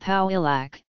Agneau de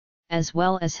Pauillac, as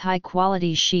well as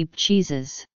high-quality sheep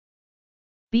cheeses.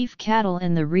 Beef cattle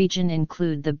in the region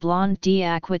include the Blonde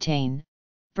d'Aquitaine,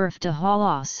 Boeuf de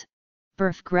Holos,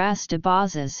 Boeuf Gras de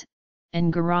Bazas,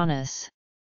 and Garanas.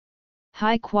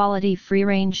 High-quality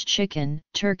free-range chicken,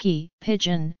 turkey,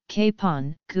 pigeon,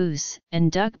 capon, goose,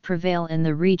 and duck prevail in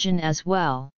the region as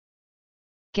well.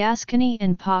 Gascony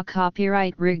and Pa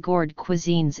copyright Rigourde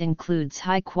cuisines includes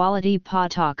high-quality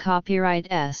Pata copyright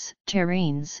S,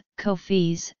 terrines,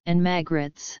 coffies, and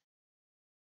magrets.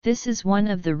 This is one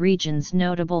of the regions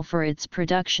notable for its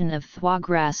production of foie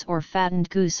gras or fattened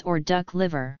goose or duck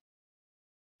liver.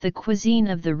 The cuisine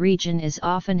of the region is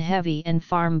often heavy and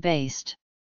farm-based.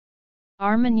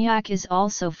 Armagnac is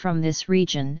also from this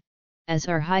region, as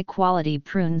are high-quality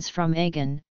prunes from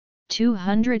Agen,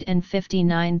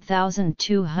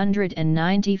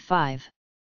 259,295.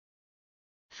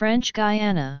 French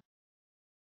Guiana.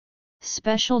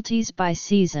 Specialties by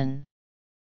season.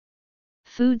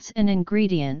 Foods and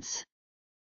ingredients.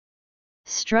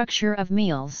 Structure of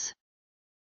meals.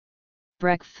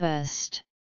 Breakfast.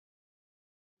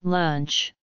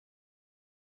 Lunch.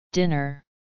 Dinner.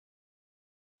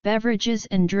 Beverages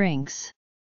and drinks.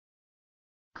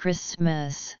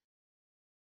 Christmas.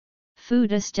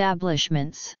 Food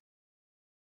establishments.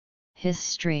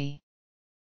 History.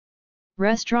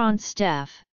 Restaurant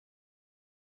staff.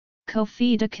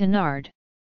 Coffee de canard.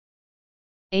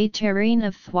 A terrine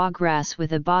of foie gras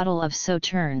with a bottle of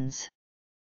sauternes.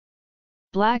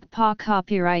 Black Pa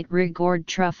copyright Rigourde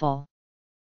truffle.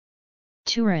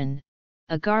 Turin,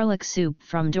 a garlic soup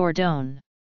from Dordogne.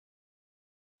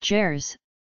 Gers,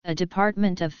 a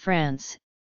department of France,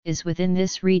 is within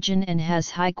this region and has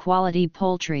high-quality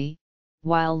poultry,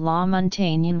 while La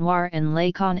Montagne Noire and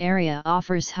Lacon area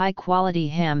offers high-quality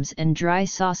hams and dry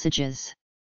sausages.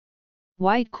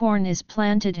 White corn is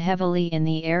planted heavily in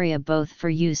the area both for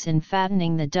use in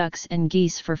fattening the ducks and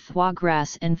geese for foie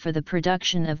gras and for the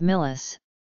production of millis,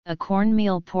 a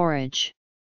cornmeal porridge.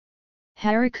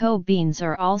 Haricot beans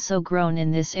are also grown in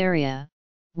this area,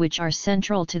 which are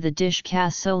central to the dish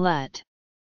cassolette.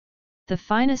 The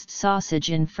finest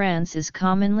sausage in France is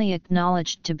commonly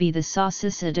acknowledged to be the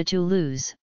saucisse de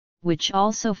Toulouse, which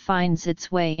also finds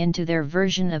its way into their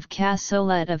version of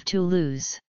cassolette of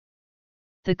Toulouse.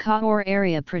 The Cahors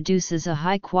area produces a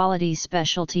high-quality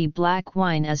specialty black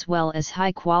wine as well as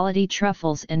high-quality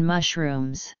truffles and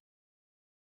mushrooms.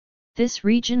 This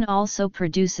region also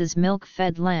produces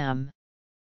milk-fed lamb.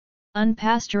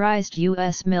 Unpasteurized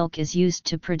U.S. milk is used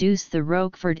to produce the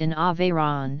Roquefort in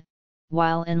Aveyron,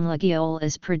 while in Laguiole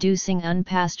is producing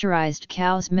unpasteurized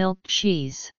cow's milk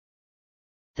cheese.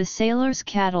 The Sailors'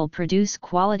 cattle produce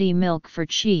quality milk for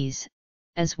cheese,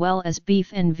 as well as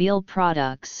beef and veal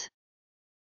products.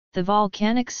 The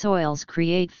volcanic soils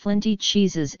create flinty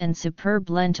cheeses and superb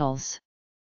lentils.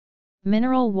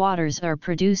 Mineral waters are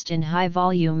produced in high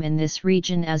volume in this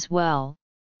region as well.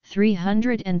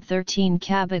 313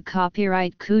 Caba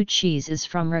copyright Coo cheese is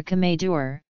from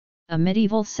Rocamadour, a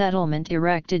medieval settlement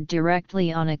erected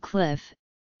directly on a cliff,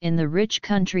 in the rich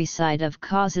countryside of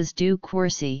Causses du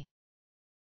Quercy.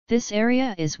 This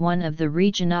area is one of the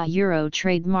Regiona Euro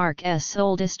trademark's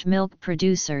oldest milk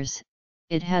producers.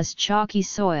 It has chalky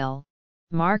soil,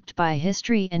 marked by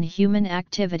history and human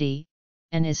activity,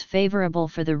 and is favorable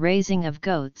for the raising of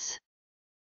goats.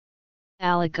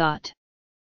 Aligot.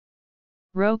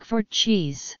 Roquefort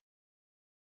cheese.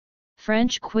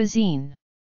 French cuisine.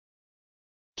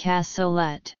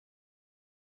 Cassolette.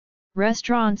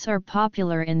 Restaurants are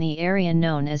popular in the area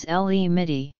known as Le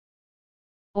Midi.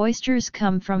 Oysters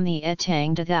come from the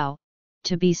Etang de Thou,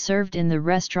 to be served in the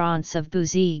restaurants of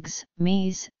Bouzigues,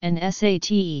 Mise, and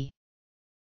Sate.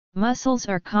 Mussels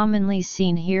are commonly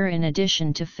seen here in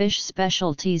addition to fish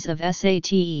specialties of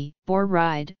Sate,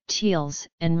 Bourride, Teals,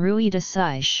 and Rouille de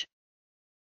Seiche.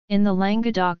 In the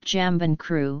Languedoc jambon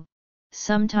cru,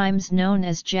 sometimes known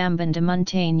as jambon de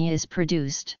montagne, is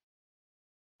produced.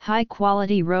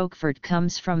 High-quality Roquefort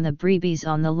comes from the Brebis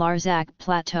on the Larzac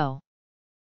Plateau.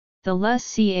 The Les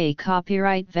Ca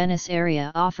copyright Venice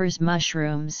area offers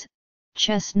mushrooms,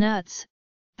 chestnuts,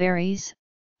 berries,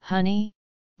 honey,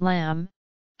 lamb,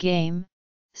 game,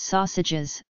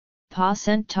 sausages,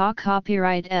 placenta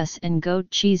copyright S and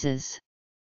goat cheeses.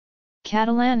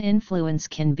 Catalan influence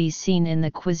can be seen in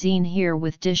the cuisine here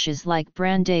with dishes like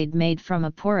brandade made from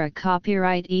a pura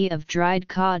copyright E of dried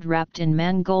cod wrapped in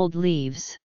mangold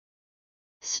leaves.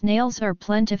 Snails are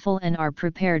plentiful and are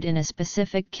prepared in a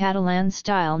specific Catalan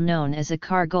style known as a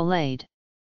cargolade.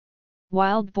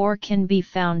 Wild boar can be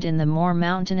found in the more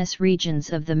mountainous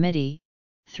regions of the Midi,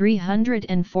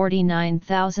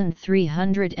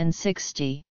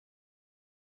 349,360.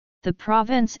 The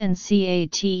Provence and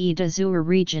Cate d'Azur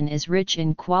region is rich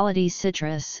in quality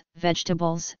citrus,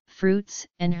 vegetables, fruits,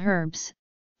 and herbs.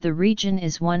 The region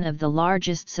is one of the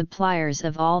largest suppliers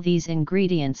of all these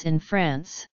ingredients in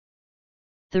France.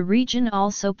 The region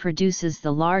also produces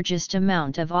the largest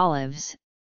amount of olives,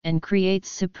 and creates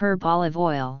superb olive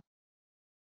oil.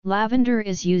 Lavender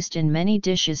is used in many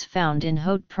dishes found in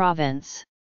Haute-Provence.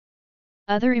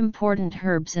 Other important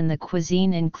herbs in the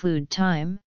cuisine include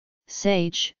thyme,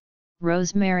 sage,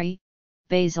 rosemary,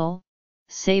 basil,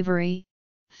 savory,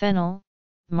 fennel,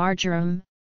 marjoram,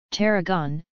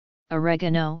 tarragon,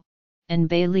 oregano, and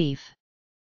bay leaf.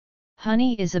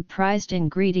 Honey is a prized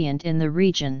ingredient in the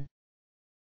region.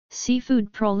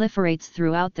 Seafood proliferates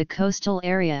throughout the coastal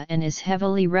area and is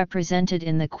heavily represented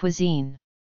in the cuisine.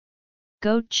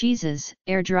 Goat cheeses,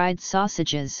 air-dried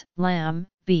sausages, lamb,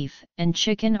 beef, and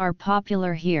chicken are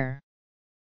popular here.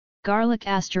 Garlic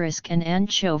and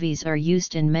anchovies are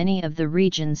used in many of the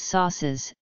region's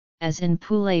sauces, as in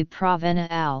poulet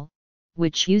provençal,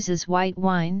 which uses white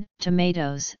wine,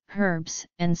 tomatoes, herbs,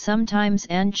 and sometimes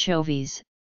anchovies,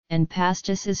 and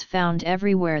pastis is found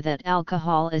everywhere that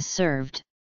alcohol is served.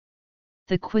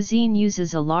 The cuisine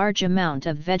uses a large amount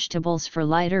of vegetables for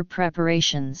lighter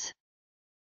preparations.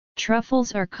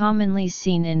 Truffles are commonly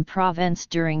seen in Provence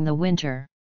during the winter.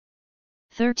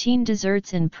 13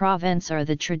 desserts in Provence are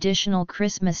the traditional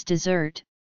Christmas dessert,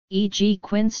 e.g.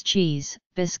 quince cheese,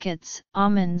 biscuits,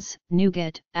 almonds,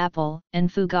 nougat, apple,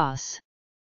 and fougasse.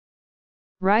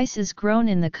 Rice is grown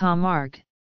in the Camargue,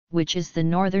 which is the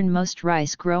northernmost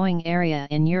rice-growing area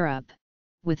in Europe,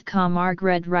 with Camargue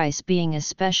red rice being a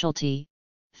specialty.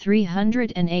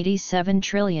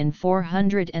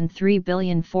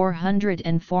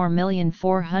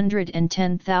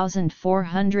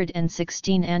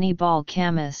 387,403,404,410,416 Annibal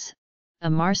Camus, a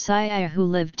Marseillais who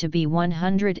lived to be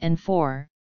 104,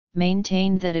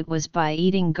 maintained that it was by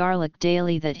eating garlic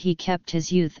daily that he kept his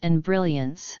youth and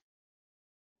brilliance.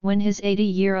 When his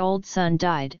 80-year-old son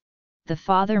died, the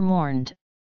father mourned,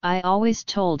 "I always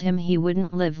told him he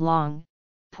wouldn't live long,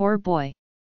 poor boy.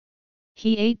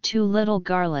 He ate too little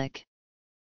garlic."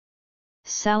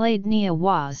 Salade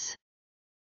Niçoise.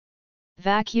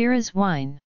 Vaqueira's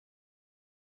wine.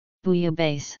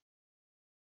 Bouillabaisse.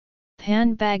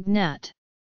 Pan bagnat.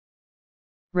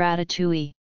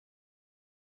 Ratatouille.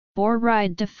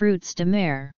 Bourride de fruits de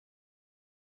mer.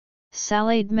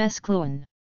 Salade mesclun.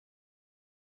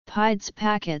 Pieds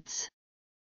packets.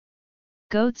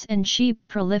 Goats and sheep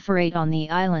proliferate on the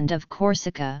island of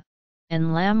Corsica,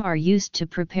 and lamb are used to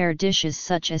prepare dishes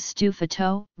such as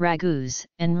stufato, ragouts,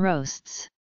 and roasts.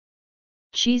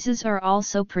 Cheeses are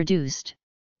also produced,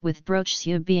 with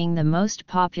brochure being the most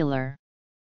popular.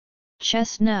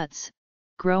 Chestnuts,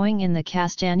 growing in the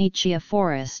Castanicia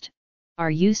forest, are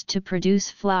used to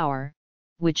produce flour,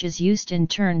 which is used in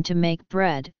turn to make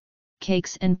bread,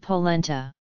 cakes and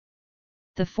polenta.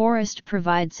 The forest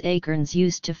provides acorns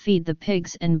used to feed the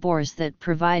pigs and boars that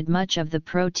provide much of the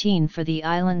protein for the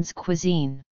island's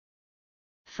cuisine.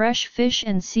 Fresh fish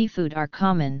and seafood are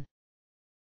common.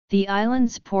 The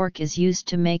island's pork is used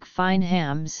to make fine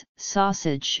hams,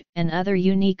 sausage, and other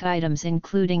unique items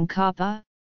including kapa,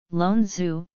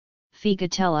 lonzu,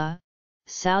 figatella,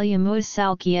 salyamu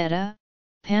salchietta,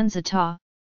 panzetta,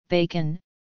 bacon,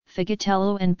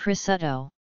 figatello and prosciutto.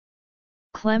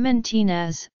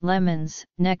 Clementines, lemons,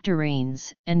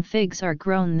 nectarines, and figs are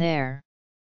grown there.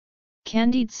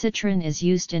 Candied citron is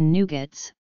used in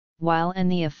nougats, while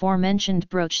the aforementioned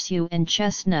brochure and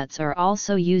chestnuts are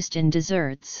also used in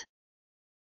desserts.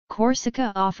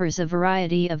 Corsica offers a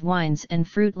variety of wines and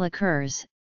fruit liqueurs,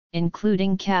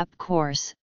 including Cap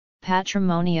Corse,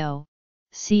 Patrimonio,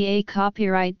 ca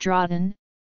Copyright Droughton,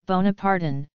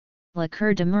 Bonapartin,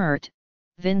 Liqueur de Mert,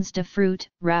 Vins de Fruit,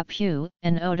 Rapu,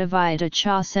 and Eau de Vie de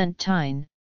Chaussentine,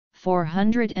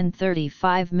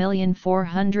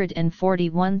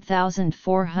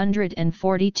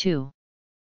 435,441,442.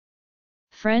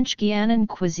 French Guianan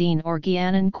cuisine or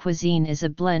Guianan cuisine is a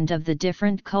blend of the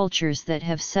different cultures that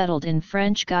have settled in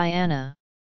French Guiana.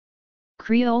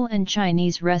 Creole and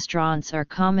Chinese restaurants are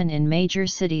common in major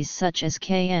cities such as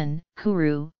Cayenne,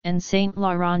 Kourou, and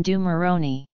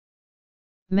Saint-Laurent-du-Maroni.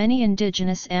 Many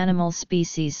indigenous animal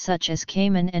species such as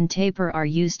caiman and tapir are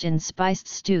used in spiced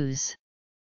stews.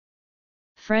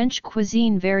 French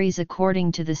cuisine varies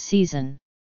according to the season.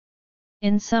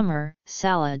 In summer,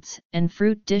 salads and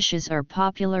fruit dishes are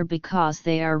popular because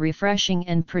they are refreshing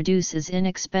and produce is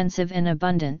inexpensive and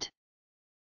abundant.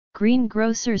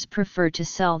 Greengrocers prefer to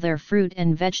sell their fruit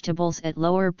and vegetables at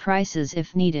lower prices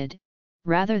if needed,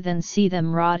 rather than see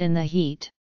them rot in the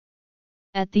heat.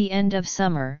 At the end of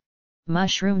summer,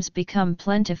 mushrooms become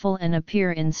plentiful and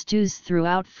appear in stews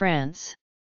throughout France.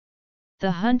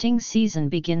 The hunting season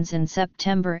begins in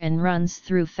September and runs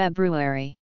through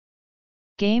February.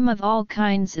 Game of all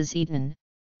kinds is eaten,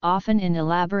 often in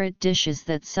elaborate dishes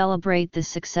that celebrate the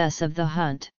success of the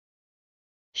hunt.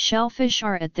 Shellfish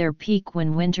are at their peak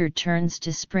when winter turns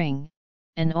to spring,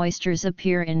 and oysters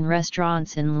appear in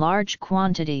restaurants in large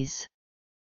quantities.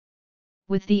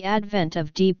 With the advent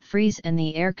of deep freeze and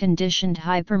the air-conditioned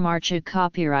hypermarché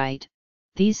copyright,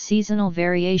 these seasonal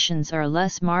variations are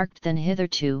less marked than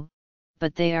hitherto,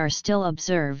 but they are still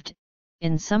observed,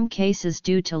 in some cases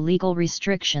due to legal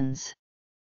restrictions.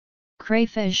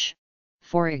 Crayfish,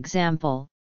 for example,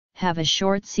 have a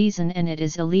short season and it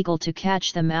is illegal to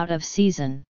catch them out of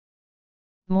season.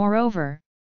 Moreover,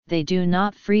 they do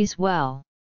not freeze well.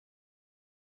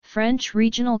 French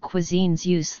regional cuisines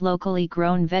use locally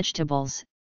grown vegetables,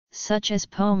 such as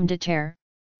pomme de terre,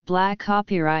 black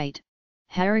copyright,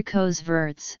 haricots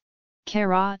verts,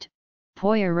 carotte,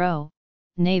 poireau,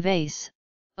 navet,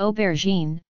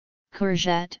 aubergine,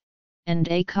 courgette, and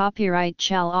a copyright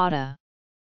chalotta.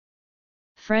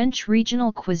 French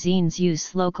regional cuisines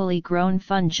use locally grown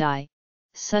fungi,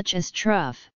 such as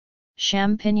truffe,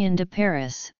 champignon de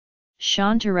Paris,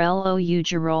 chanterelle au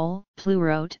girolles,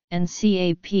 pleurote, and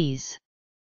capes.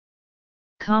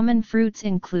 Common fruits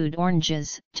include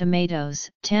oranges, tomatoes,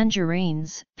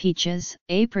 tangerines, peaches,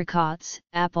 apricots,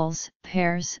 apples,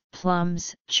 pears,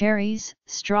 plums, cherries,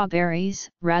 strawberries,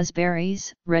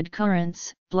 raspberries, red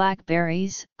currants,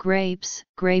 blackberries, grapes,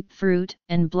 grapefruit,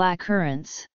 and black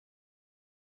currants.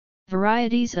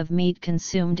 Varieties of meat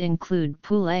consumed include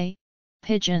poulet,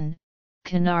 pigeon,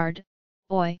 canard,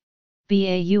 oi,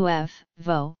 bauf,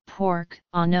 veau, pork,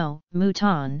 agneau,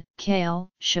 mouton, quail,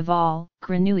 cheval,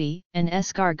 grenouille, and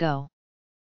escargot.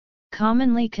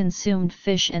 Commonly consumed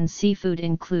fish and seafood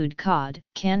include cod,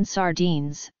 canned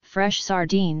sardines, fresh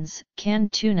sardines,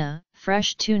 canned tuna,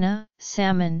 fresh tuna,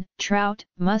 salmon, trout,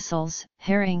 mussels,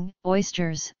 herring,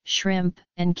 oysters, shrimp,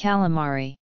 and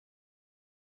calamari.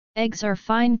 Eggs are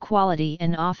fine quality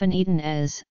and often eaten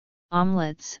as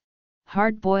omelettes,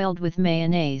 hard-boiled with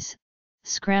mayonnaise,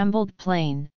 scrambled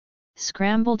plain,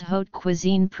 scrambled haute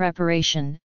cuisine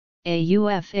preparation,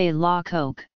 AUFA la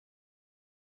coque.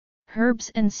 Herbs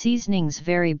and seasonings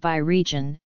vary by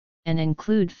region, and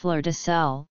include fleur de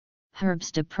sel,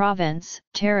 herbes de Provence,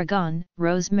 tarragon,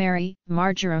 rosemary,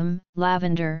 marjoram,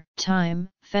 lavender, thyme,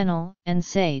 fennel, and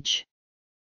sage.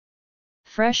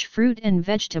 Fresh fruit and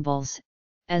vegetables,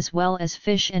 as well as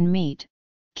fish and meat,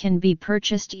 can be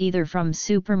purchased either from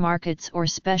supermarkets or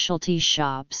specialty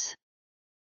shops.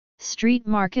 Street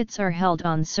markets are held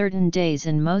on certain days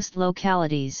in most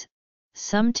localities.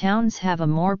 Some towns have a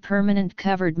more permanent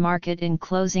covered market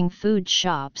enclosing food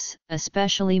shops,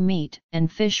 especially meat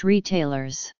and fish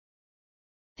retailers.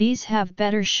 These have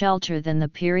better shelter than the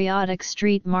periodic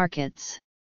street markets.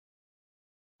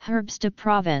 Herbes de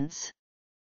Provence,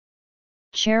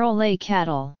 Charolais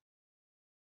cattle,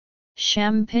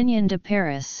 Champignon de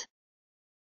Paris,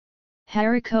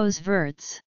 Haricots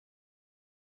verts,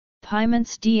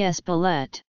 Piments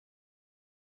d'Espelette,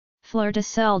 Fleur de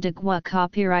sel de Goût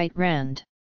copyright Rand,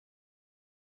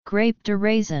 Grape de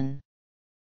raisin,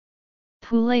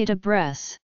 Poulet de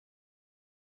Bresse,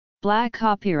 Black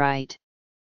copyright,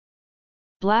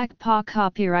 Black Paw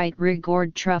copyright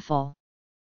Rigord truffle.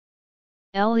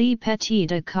 Le Petit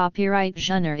de copyright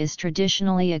Jeuneur is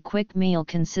traditionally a quick meal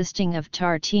consisting of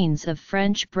tartines of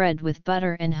French bread with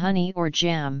butter and honey or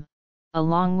jam,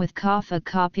 along with café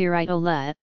copyright au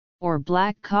lait, or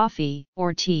black coffee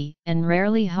or tea, and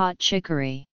rarely hot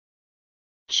chicory.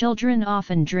 Children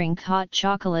often drink hot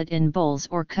chocolate in bowls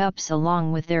or cups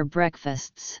along with their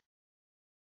breakfasts.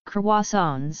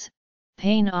 Croissants,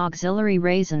 pain auxiliary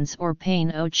raisins or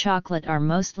pain au chocolate are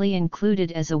mostly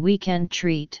included as a weekend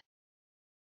treat.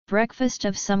 Breakfast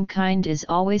of some kind is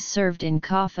always served in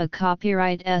café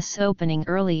copyright S opening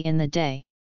early in the day.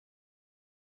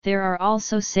 There are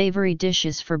also savory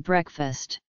dishes for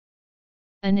breakfast.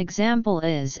 An example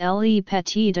is Le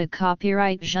Petit de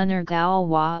copyright Jeuneur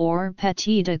Gaulois or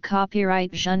Petit de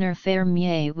copyright Jeuneur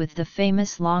Fermier, with the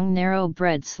famous long narrow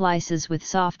bread slices with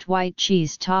soft white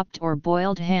cheese topped or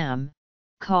boiled ham,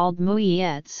 called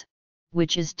mouillettes,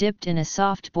 which is dipped in a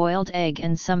soft boiled egg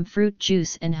and some fruit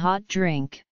juice and hot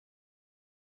drink.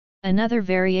 Another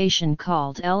variation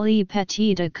called Le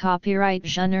Petit de copyright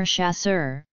Jeuneur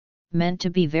Chasseur, meant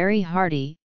to be very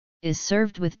hearty, is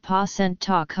served with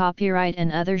Pacenta copyright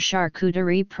and other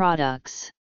charcuterie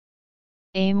products.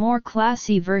 A more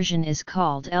classy version is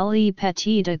called Le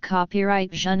Petit de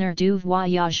copyright Jeuneur du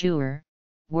Voyageur,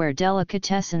 where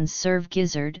delicatessens serve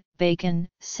gizzard, bacon,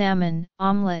 salmon,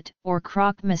 omelette, or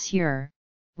croque-monsieur,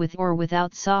 with or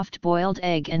without soft-boiled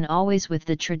egg, and always with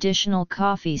the traditional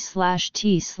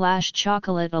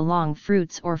coffee/tea/chocolate along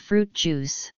fruits or fruit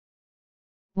juice.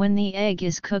 When the egg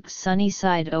is cooked sunny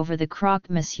side over the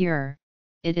croque-monsieur,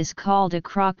 it is called a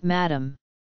croque-madame.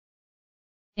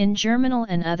 In Germinal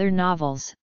and other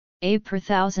novels, A per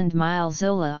Thousand Mile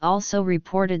Zola also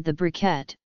reported the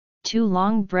briquette, two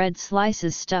long bread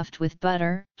slices stuffed with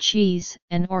butter, cheese,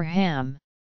 and or ham.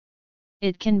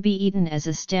 It can be eaten as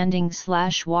a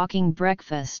standing/walking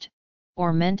breakfast,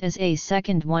 or meant as a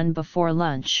second one before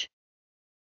lunch.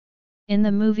 In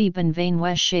the movie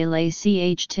Bienvenue chez les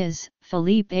Ch'tis,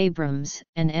 Philippe Abrams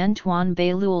and Antoine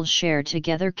Beloul share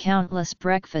together countless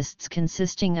breakfasts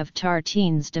consisting of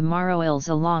tartines de maroilles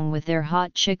along with their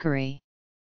hot chicory.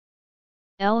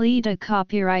 Le de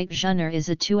copyright Jeuneur is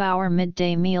a 2-hour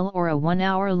midday meal or a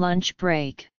 1-hour lunch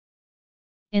break.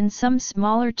 In some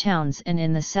smaller towns and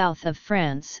in the south of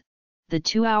France, the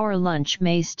 2-hour lunch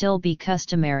may still be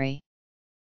customary.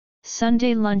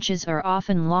 Sunday lunches are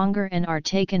often longer and are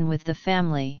taken with the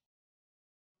family.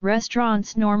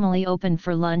 Restaurants normally open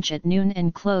for lunch at noon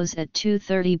and close at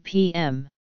 2:30 p.m.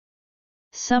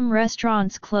 Some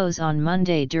restaurants close on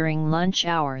Monday during lunch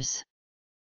hours.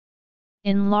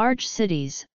 In large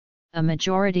cities, a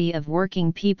majority of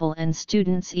working people and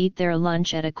students eat their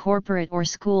lunch at a corporate or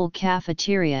school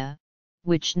cafeteria,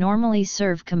 which normally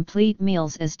serve complete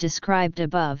meals as described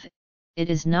above. It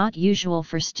is not usual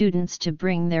for students to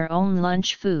bring their own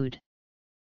lunch food.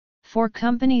 For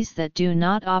companies that do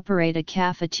not operate a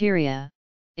cafeteria,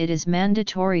 it is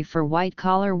mandatory for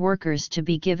white-collar workers to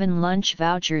be given lunch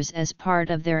vouchers as part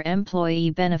of their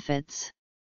employee benefits.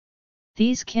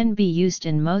 These can be used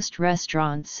in most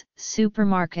restaurants,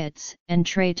 supermarkets, and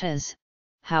trattas.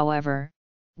 However,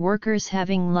 workers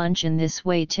having lunch in this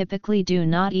way typically do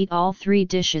not eat all 3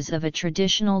 dishes of a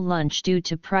traditional lunch due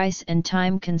to price and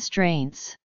time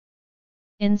constraints.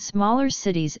 In smaller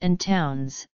cities and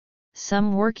towns,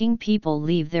 some working people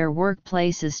leave their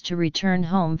workplaces to return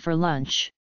home for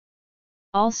lunch.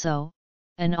 Also,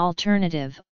 an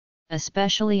alternative,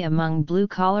 especially among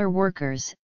blue-collar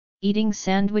workers, eating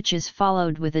sandwiches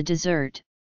followed with a dessert.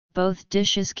 Both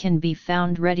dishes can be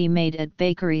found ready-made at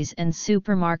bakeries and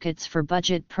supermarkets for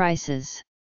budget prices.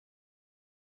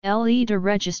 Le de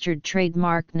registered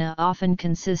trademark na often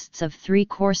consists of 3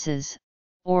 courses,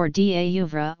 or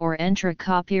d'oeuvre or entrée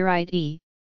copyright E,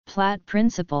 plat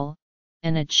principal,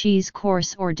 and a cheese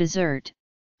course or dessert,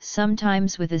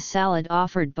 sometimes with a salad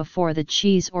offered before the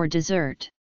cheese or dessert.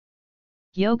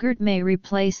 Yogurt may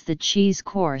replace the cheese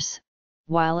course,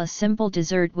 while a simple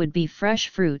dessert would be fresh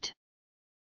fruit.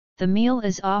 The meal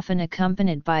is often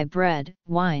accompanied by bread,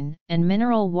 wine, and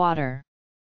mineral water.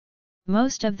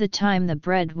 Most of the time the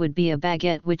bread would be a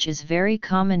baguette, which is very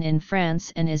common in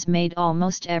France and is made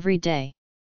almost every day.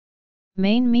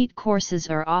 Main meat courses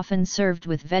are often served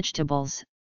with vegetables,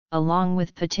 along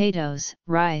with potatoes,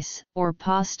 rice, or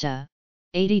pasta.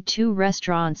 82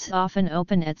 restaurants often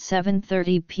open at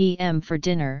 7:30 p.m. for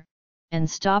dinner, and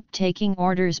stop taking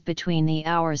orders between the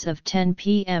hours of 10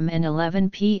 p.m. and 11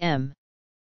 p.m.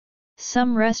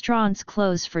 Some restaurants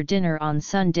close for dinner on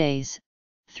Sundays.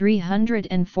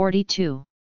 342.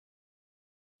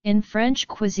 In French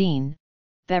cuisine,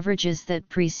 beverages that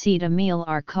precede a meal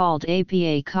are called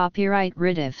APA copyright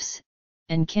rédifs,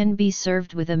 and can be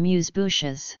served with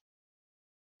amuse-bouches.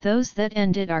 Those that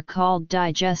end it are called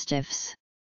digestifs.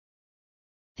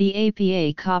 The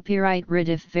APA copyright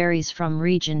rédif varies from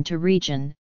region to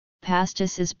region.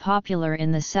 Pastis is popular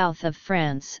in the south of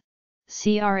France,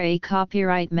 CRA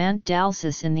copyright Mant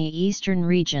d'Alsace in the eastern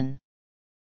region.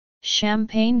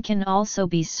 Champagne can also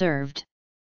be served.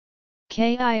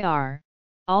 KIR,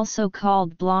 also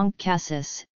called Blanc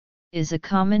Cassis, is a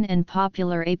common and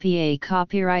popular APA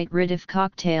copyright rédif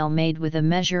cocktail made with a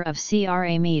measure of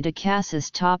CRA Mead de Cassis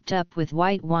topped up with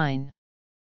white wine.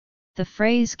 The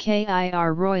phrase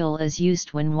KIR Royal is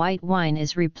used when white wine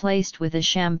is replaced with a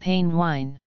champagne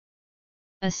wine.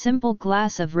 A simple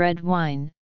glass of red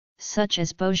wine, such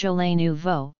as Beaujolais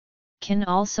Nouveau, can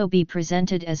also be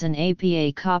presented as an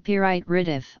APA copyright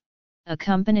rédif,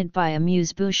 accompanied by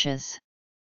amuse-bouches.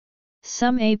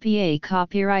 Some APA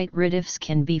copyright rédifs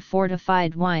can be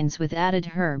fortified wines with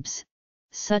added herbs,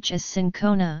 such as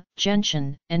cinchona,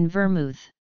 gentian, and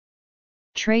vermouth.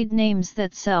 Trade names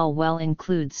that sell well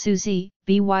include Suzy,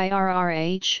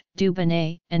 Byrrh,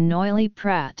 Dubonnet, and Noilly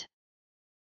Prat.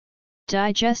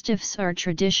 Digestifs are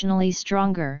traditionally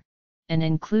stronger, and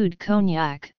include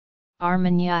cognac,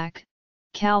 Armagnac,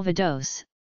 Calvados,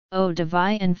 eau de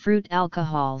vie and fruit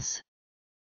alcohols.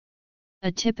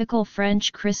 A typical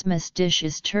French Christmas dish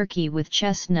is turkey with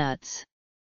chestnuts.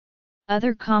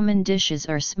 Other common dishes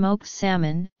are smoked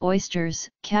salmon, oysters,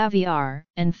 caviar,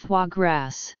 and foie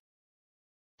gras.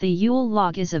 The Yule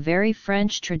log is a very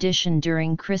French tradition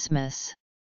during Christmas.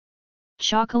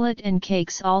 Chocolate and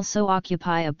cakes also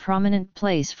occupy a prominent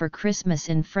place for Christmas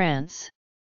in France.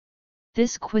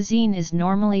 This cuisine is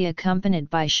normally accompanied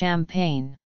by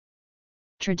champagne.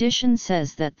 Tradition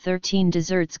says that 13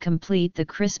 desserts complete the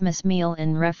Christmas meal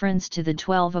in reference to the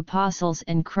 12 apostles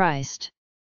and Christ.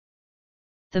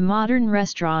 The modern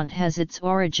restaurant has its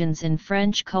origins in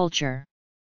French culture.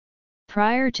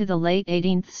 Prior to the late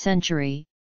 18th century,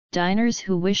 diners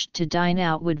who wished to dine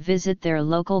out would visit their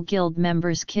local guild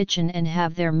member's kitchen and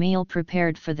have their meal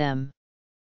prepared for them.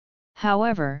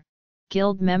 However,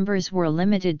 guild members were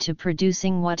limited to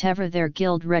producing whatever their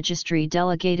guild registry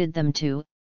delegated them to.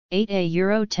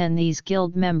 €8 These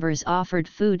guild members offered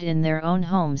food in their own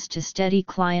homes to steady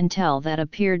clientele that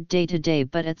appeared day to day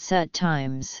but at set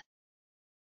times.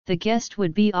 The guest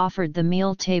would be offered the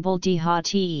meal table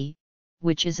d'hôte,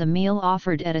 which is a meal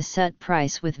offered at a set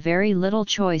price with very little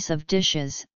choice of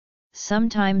dishes,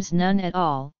 sometimes none at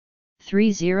all.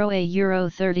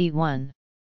 €30.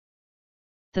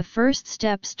 The first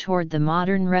steps toward the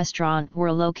modern restaurant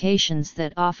were locations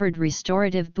that offered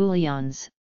restorative bouillons,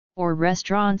 or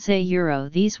restaurants €,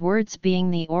 these words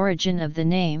being the origin of the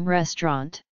name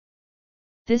restaurant.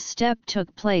 This step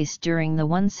took place during the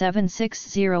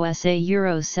 1760s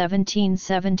Euro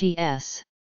 1770s.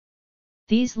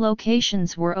 These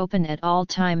locations were open at all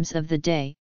times of the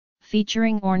day,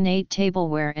 featuring ornate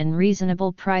tableware and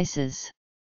reasonable prices.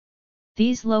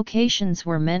 These locations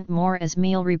were meant more as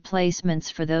meal replacements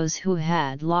for those who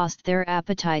had lost their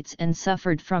appetites and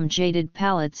suffered from jaded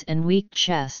palates and weak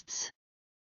chests.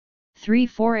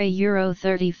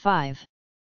 €35.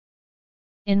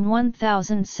 In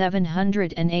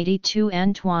 1782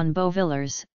 Antoine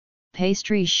Beauvillers,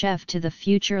 pastry chef to the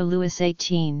future Louis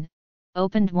XVIII,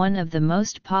 opened one of the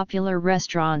most popular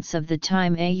restaurants of the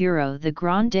time the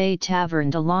Grande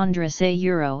Taverne de Londres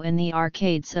in the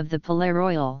arcades of the Palais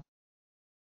Royal.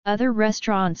 Other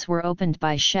restaurants were opened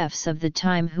by chefs of the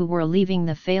time who were leaving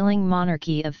the failing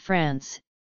monarchy of France,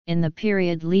 in the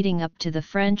period leading up to the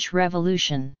French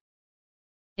Revolution.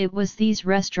 It was these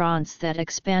restaurants that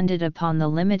expanded upon the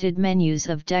limited menus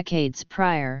of decades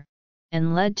prior,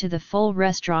 and led to the full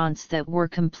restaurants that were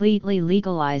completely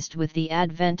legalized with the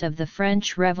advent of the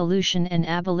French Revolution and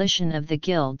abolition of the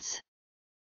guilds.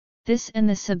 This and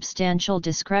the substantial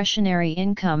discretionary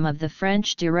income of the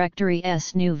French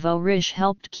Directory's nouveau riche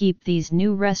helped keep these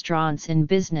new restaurants in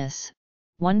business,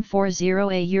 140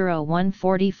 euro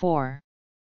 144.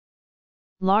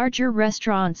 Larger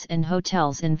restaurants and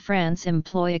hotels in France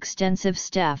employ extensive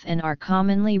staff and are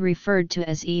commonly referred to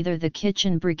as either the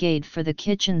kitchen brigade for the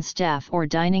kitchen staff or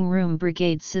dining room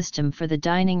brigade system for the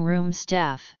dining room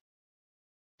staff.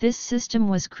 This system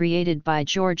was created by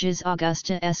Georges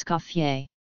Auguste Escoffier.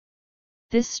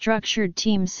 This structured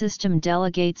team system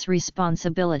delegates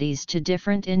responsibilities to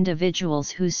different individuals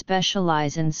who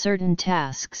specialize in certain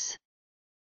tasks.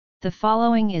 The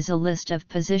following is a list of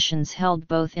positions held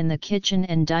both in the kitchen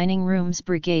and dining rooms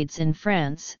brigades in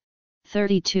France.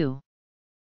 32.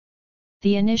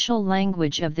 The initial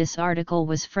language of this article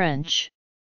was French.